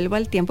me devuelvo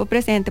al tiempo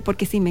presente,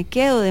 porque si me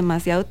quedo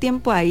demasiado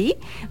tiempo ahí,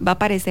 va a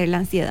aparecer la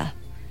ansiedad.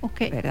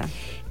 Ok, ¿verdad?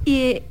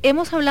 Y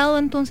hemos hablado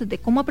entonces de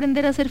cómo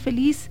aprender a ser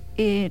feliz.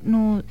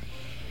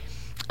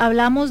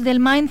 Hablamos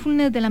del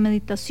mindfulness, de la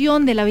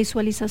meditación, de la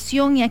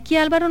visualización, y aquí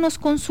Álvaro nos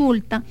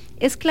consulta,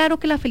 es claro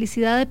que la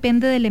felicidad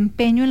depende del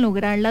empeño en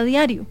lograrla a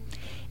diario,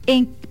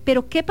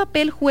 pero ¿qué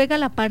papel juega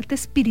la parte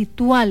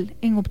espiritual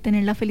en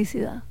obtener la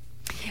felicidad?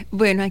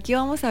 Bueno, aquí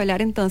vamos a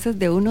hablar entonces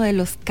de uno de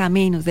los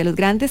caminos, de los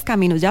grandes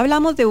caminos. Ya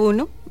hablamos de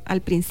uno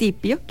al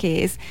principio,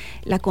 que es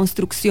la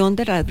construcción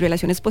de las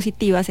relaciones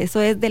positivas. Eso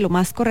es de lo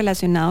más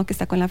correlacionado que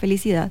está con la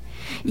felicidad.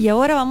 Y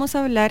ahora vamos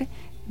a hablar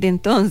de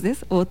entonces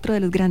otro de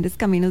los grandes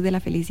caminos de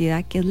la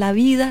felicidad, que es la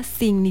vida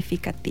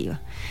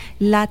significativa,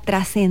 la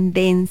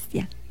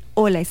trascendencia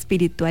o la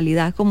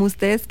espiritualidad, como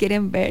ustedes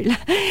quieren verla.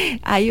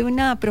 Hay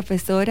una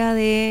profesora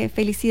de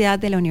felicidad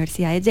de la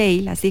Universidad de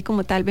Yale, así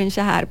como tal Ben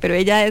Shahar, pero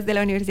ella es de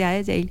la Universidad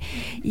de Yale,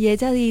 y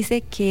ella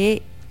dice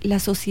que la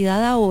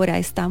sociedad ahora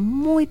está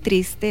muy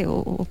triste,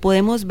 o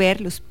podemos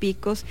ver los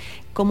picos,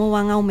 cómo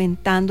van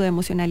aumentando de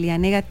emocionalidad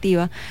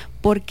negativa,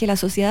 porque la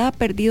sociedad ha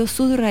perdido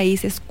sus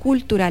raíces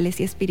culturales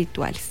y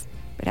espirituales.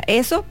 ¿Verdad?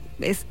 Eso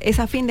es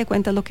a fin de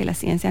cuentas lo que la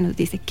ciencia nos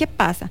dice. ¿Qué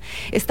pasa?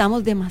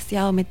 Estamos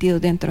demasiado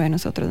metidos dentro de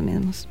nosotros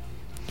mismos.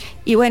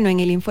 Y bueno, en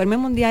el Informe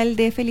Mundial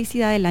de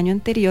Felicidad del año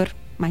anterior,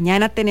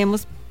 mañana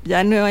tenemos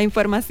ya nueva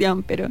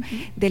información, pero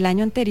del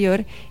año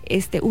anterior,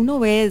 uno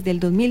ve desde el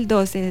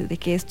 2012, desde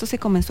que esto se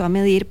comenzó a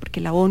medir,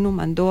 porque la ONU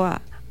mandó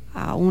a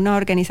una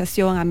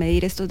organización a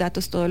medir estos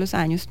datos todos los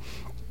años,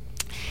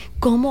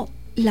 cómo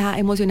la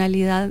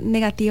emocionalidad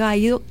negativa ha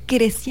ido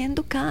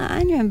creciendo cada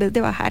año en vez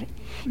de bajar.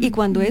 Y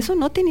cuando eso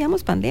no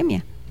teníamos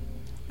pandemia.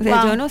 O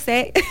sea, yo no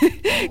sé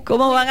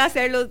cómo van a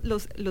ser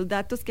los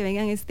datos que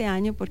vengan este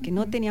año, porque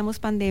no teníamos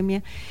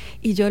pandemia.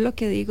 Y yo lo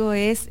que digo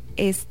es,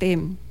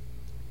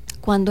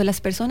 cuando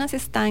las personas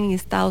están en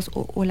estados,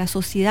 o la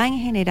sociedad en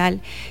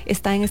general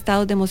está en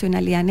estados de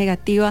emocionalidad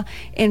negativa,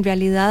 en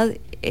realidad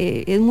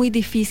es muy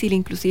difícil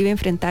inclusive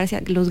enfrentarse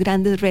a los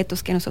grandes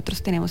retos que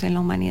nosotros tenemos en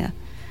la humanidad,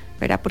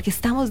 ¿verdad? Porque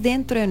estamos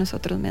dentro de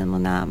nosotros mismos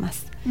nada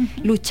más,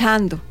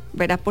 luchando,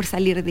 ¿verdad? Por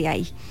salir de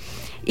ahí.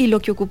 Y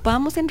lo que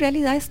ocupamos en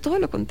realidad es todo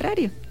lo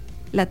contrario.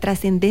 La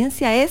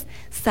trascendencia es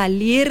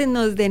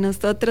salirnos de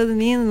nosotros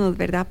mismos,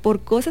 ¿verdad? Por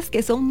cosas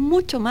que son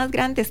mucho más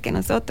grandes que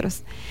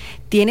nosotros.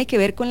 Tiene que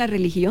ver con la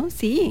religión,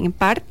 sí, en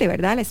parte,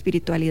 ¿verdad? La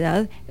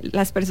espiritualidad.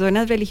 Las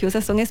personas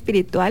religiosas son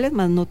espirituales,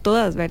 mas no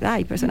todas, ¿verdad?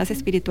 Hay personas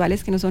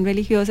espirituales que no son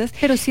religiosas.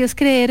 Pero sí es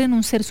creer en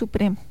un ser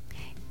supremo.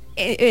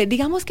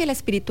 Digamos que la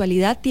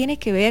espiritualidad tiene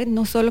que ver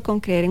no solo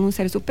con creer en un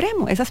ser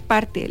supremo, esa es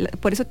parte,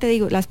 por eso te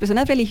digo, las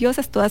personas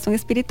religiosas todas son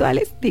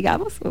espirituales,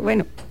 digamos,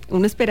 bueno,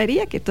 uno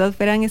esperaría que todas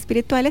fueran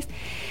espirituales,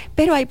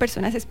 pero hay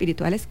personas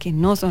espirituales que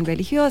no son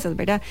religiosas,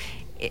 ¿verdad?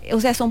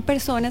 O sea, son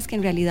personas que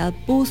en realidad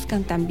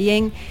buscan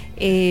también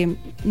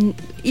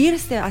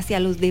irse hacia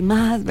los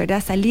demás,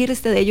 ¿verdad?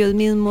 Salirse de ellos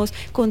mismos,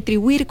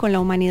 contribuir con la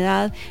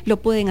humanidad. Lo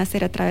pueden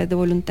hacer a través de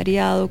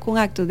voluntariado, con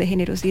actos de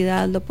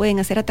generosidad, lo pueden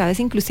hacer a través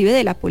inclusive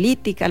de la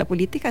política. La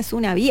política es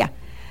una vía,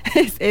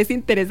 es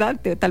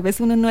interesante, tal vez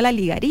uno no la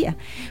ligaría,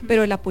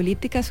 pero la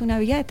política es una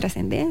vía de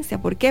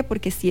trascendencia. ¿Por qué?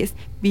 Porque si es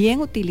bien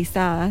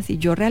utilizada, si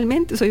yo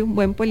realmente soy un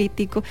buen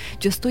político,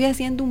 yo estoy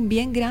haciendo un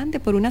bien grande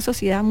por una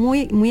sociedad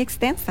muy, muy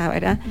extensa,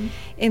 ¿verdad?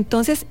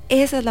 Entonces,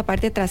 esa es la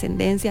parte de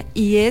trascendencia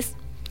y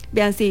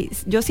vean, sí,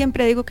 yo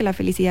siempre digo que la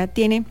felicidad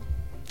tiene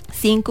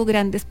 5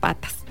 grandes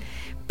patas,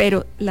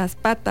 pero las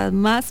patas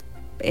más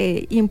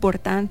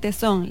importantes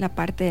son la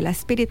parte de la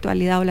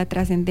espiritualidad o la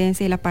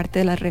trascendencia y la parte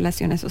de las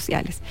relaciones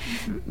sociales.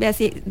 Vean,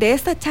 sí, de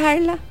esta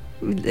charla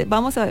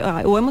hemos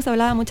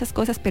hablado de muchas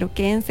cosas, pero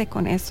quédense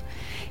con eso.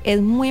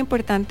 Es muy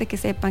importante que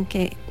sepan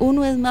que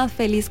uno es más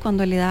feliz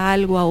cuando le da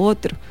algo a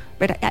otro,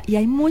 ¿verdad? Y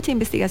hay mucha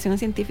investigación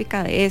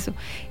científica de eso.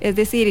 Es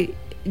decir,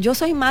 yo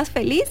soy más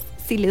feliz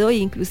si le doy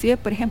inclusive,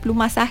 por ejemplo, un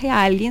masaje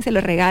a alguien, se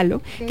lo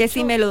regalo, que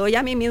si me lo doy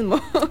a mí mismo.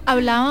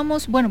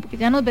 Hablábamos, bueno, porque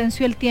ya nos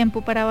venció el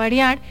tiempo para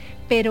variar,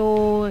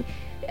 pero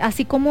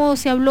así como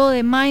se habló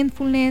de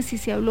mindfulness y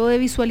se habló de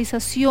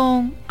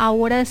visualización,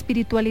 ahora de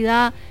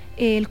espiritualidad,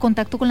 el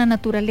contacto con la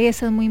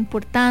naturaleza es muy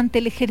importante,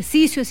 el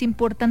ejercicio es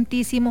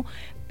importantísimo,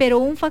 pero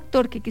un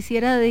factor que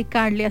quisiera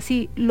dedicarle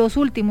así los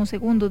últimos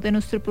segundos de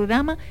nuestro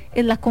programa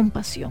es la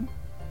compasión.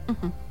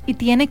 Y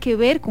tiene que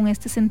ver con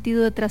este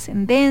sentido de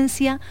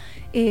trascendencia,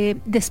 de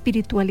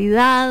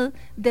espiritualidad,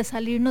 de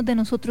salirnos de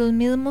nosotros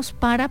mismos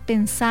para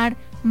pensar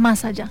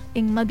más allá,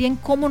 en más bien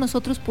cómo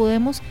nosotros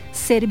podemos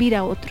servir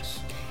a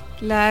otros.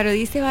 Claro,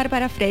 dice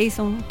Bárbara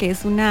Freyson, que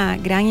es una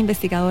gran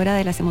investigadora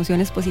de las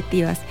emociones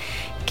positivas,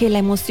 que la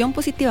emoción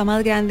positiva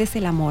más grande es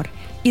el amor.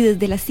 Y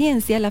desde la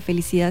ciencia, la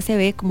felicidad se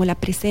ve como la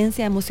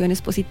presencia de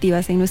emociones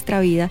positivas en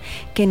nuestra vida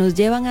que nos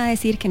llevan a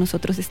decir que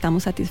nosotros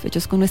estamos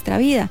satisfechos con nuestra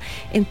vida.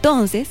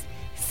 Entonces,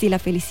 si la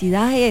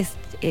felicidad es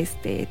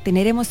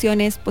tener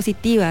emociones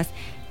positivas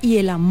y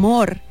el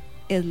amor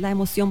es la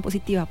emoción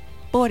positiva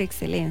por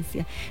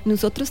excelencia,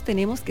 nosotros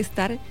tenemos que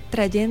estar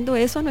trayendo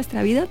eso a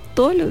nuestra vida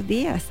todos los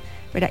días,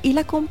 ¿verdad? Y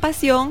la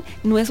compasión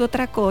no es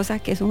otra cosa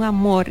que es un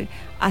amor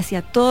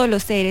hacia todos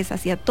los seres,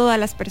 hacia todas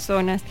las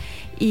personas.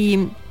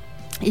 Y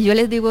yo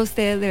les digo a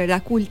ustedes, de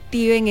verdad,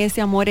 cultiven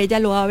ese amor. Ella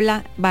lo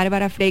habla,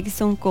 Bárbara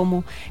Freyson,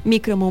 como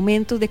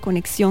micromomentos de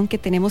conexión que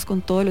tenemos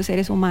con todos los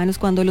seres humanos,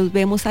 cuando los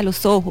vemos a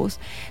los ojos,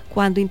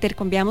 cuando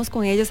intercambiamos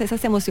con ellos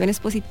esas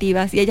emociones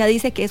positivas. Y ella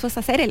dice que eso es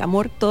hacer el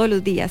amor todos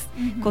los días,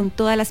 con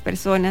todas las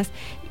personas.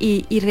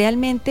 Y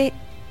realmente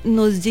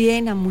nos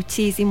llena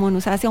muchísimo,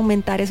 nos hace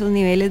aumentar esos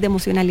niveles de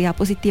emocionalidad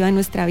positiva en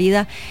nuestra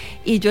vida.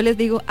 Y yo les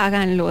digo,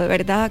 háganlo, de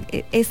verdad,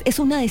 es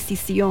una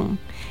decisión.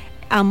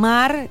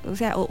 Amar,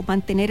 o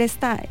mantener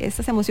estas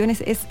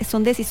emociones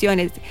son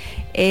decisiones.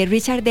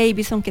 Richard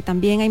Davidson, que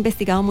también ha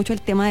investigado mucho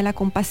el tema de la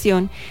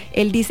compasión,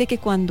 él dice que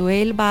cuando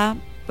él va,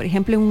 por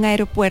ejemplo, en un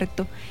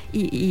aeropuerto,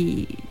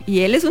 y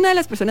él es una de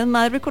las personas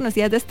más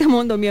reconocidas de este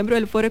mundo, miembro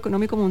del Foro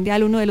Económico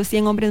Mundial, uno de los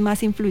 100 hombres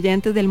más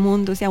influyentes del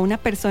mundo, o sea, una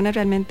persona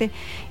realmente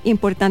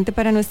importante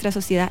para nuestra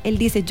sociedad. Él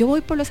dice, yo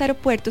voy por los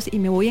aeropuertos y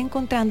me voy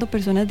encontrando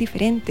personas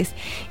diferentes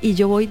y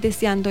yo voy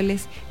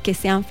deseándoles que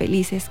sean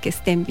felices, que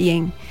estén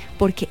bien,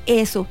 porque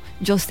eso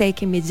yo sé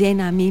que me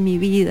llena a mí mi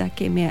vida,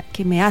 que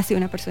me hace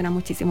una persona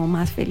muchísimo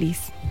más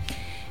feliz.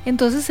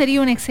 Entonces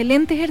sería un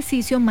excelente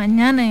ejercicio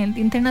mañana en el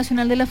Día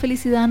Internacional de la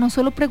Felicidad, no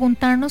solo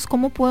preguntarnos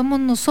cómo podemos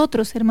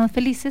nosotros ser más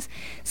felices,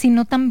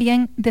 sino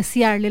también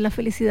desearle la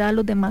felicidad a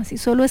los demás. Y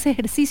solo ese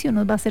ejercicio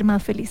nos va a hacer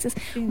más felices.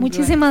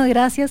 Muchísimas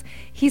gracias,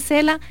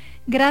 Gisela.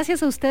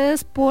 Gracias a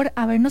ustedes por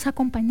habernos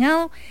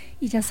acompañado.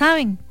 Y ya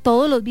saben,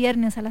 todos los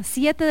viernes a las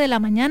 7 de la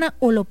mañana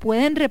o lo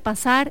pueden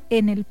repasar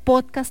en el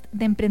podcast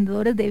de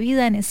Emprendedores de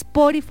Vida en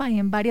Spotify,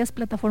 en varias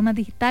plataformas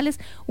digitales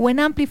o en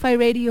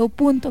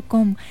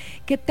amplifyradio.com.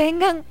 Que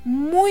tengan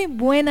muy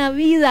buena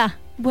vida.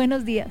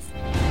 Buenos días.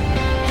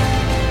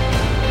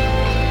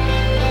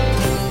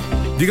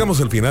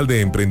 Llegamos al final de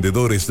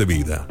Emprendedores de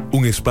Vida,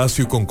 un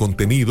espacio con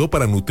contenido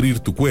para nutrir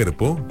tu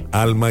cuerpo,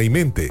 alma y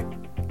mente.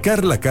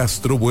 Carla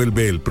Castro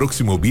vuelve el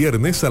próximo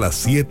viernes a las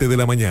 7 de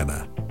la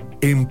mañana.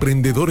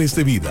 Emprendedores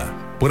de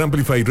Vida, por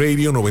Amplify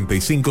Radio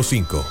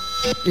 95.5.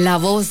 La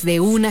voz de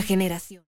una generación.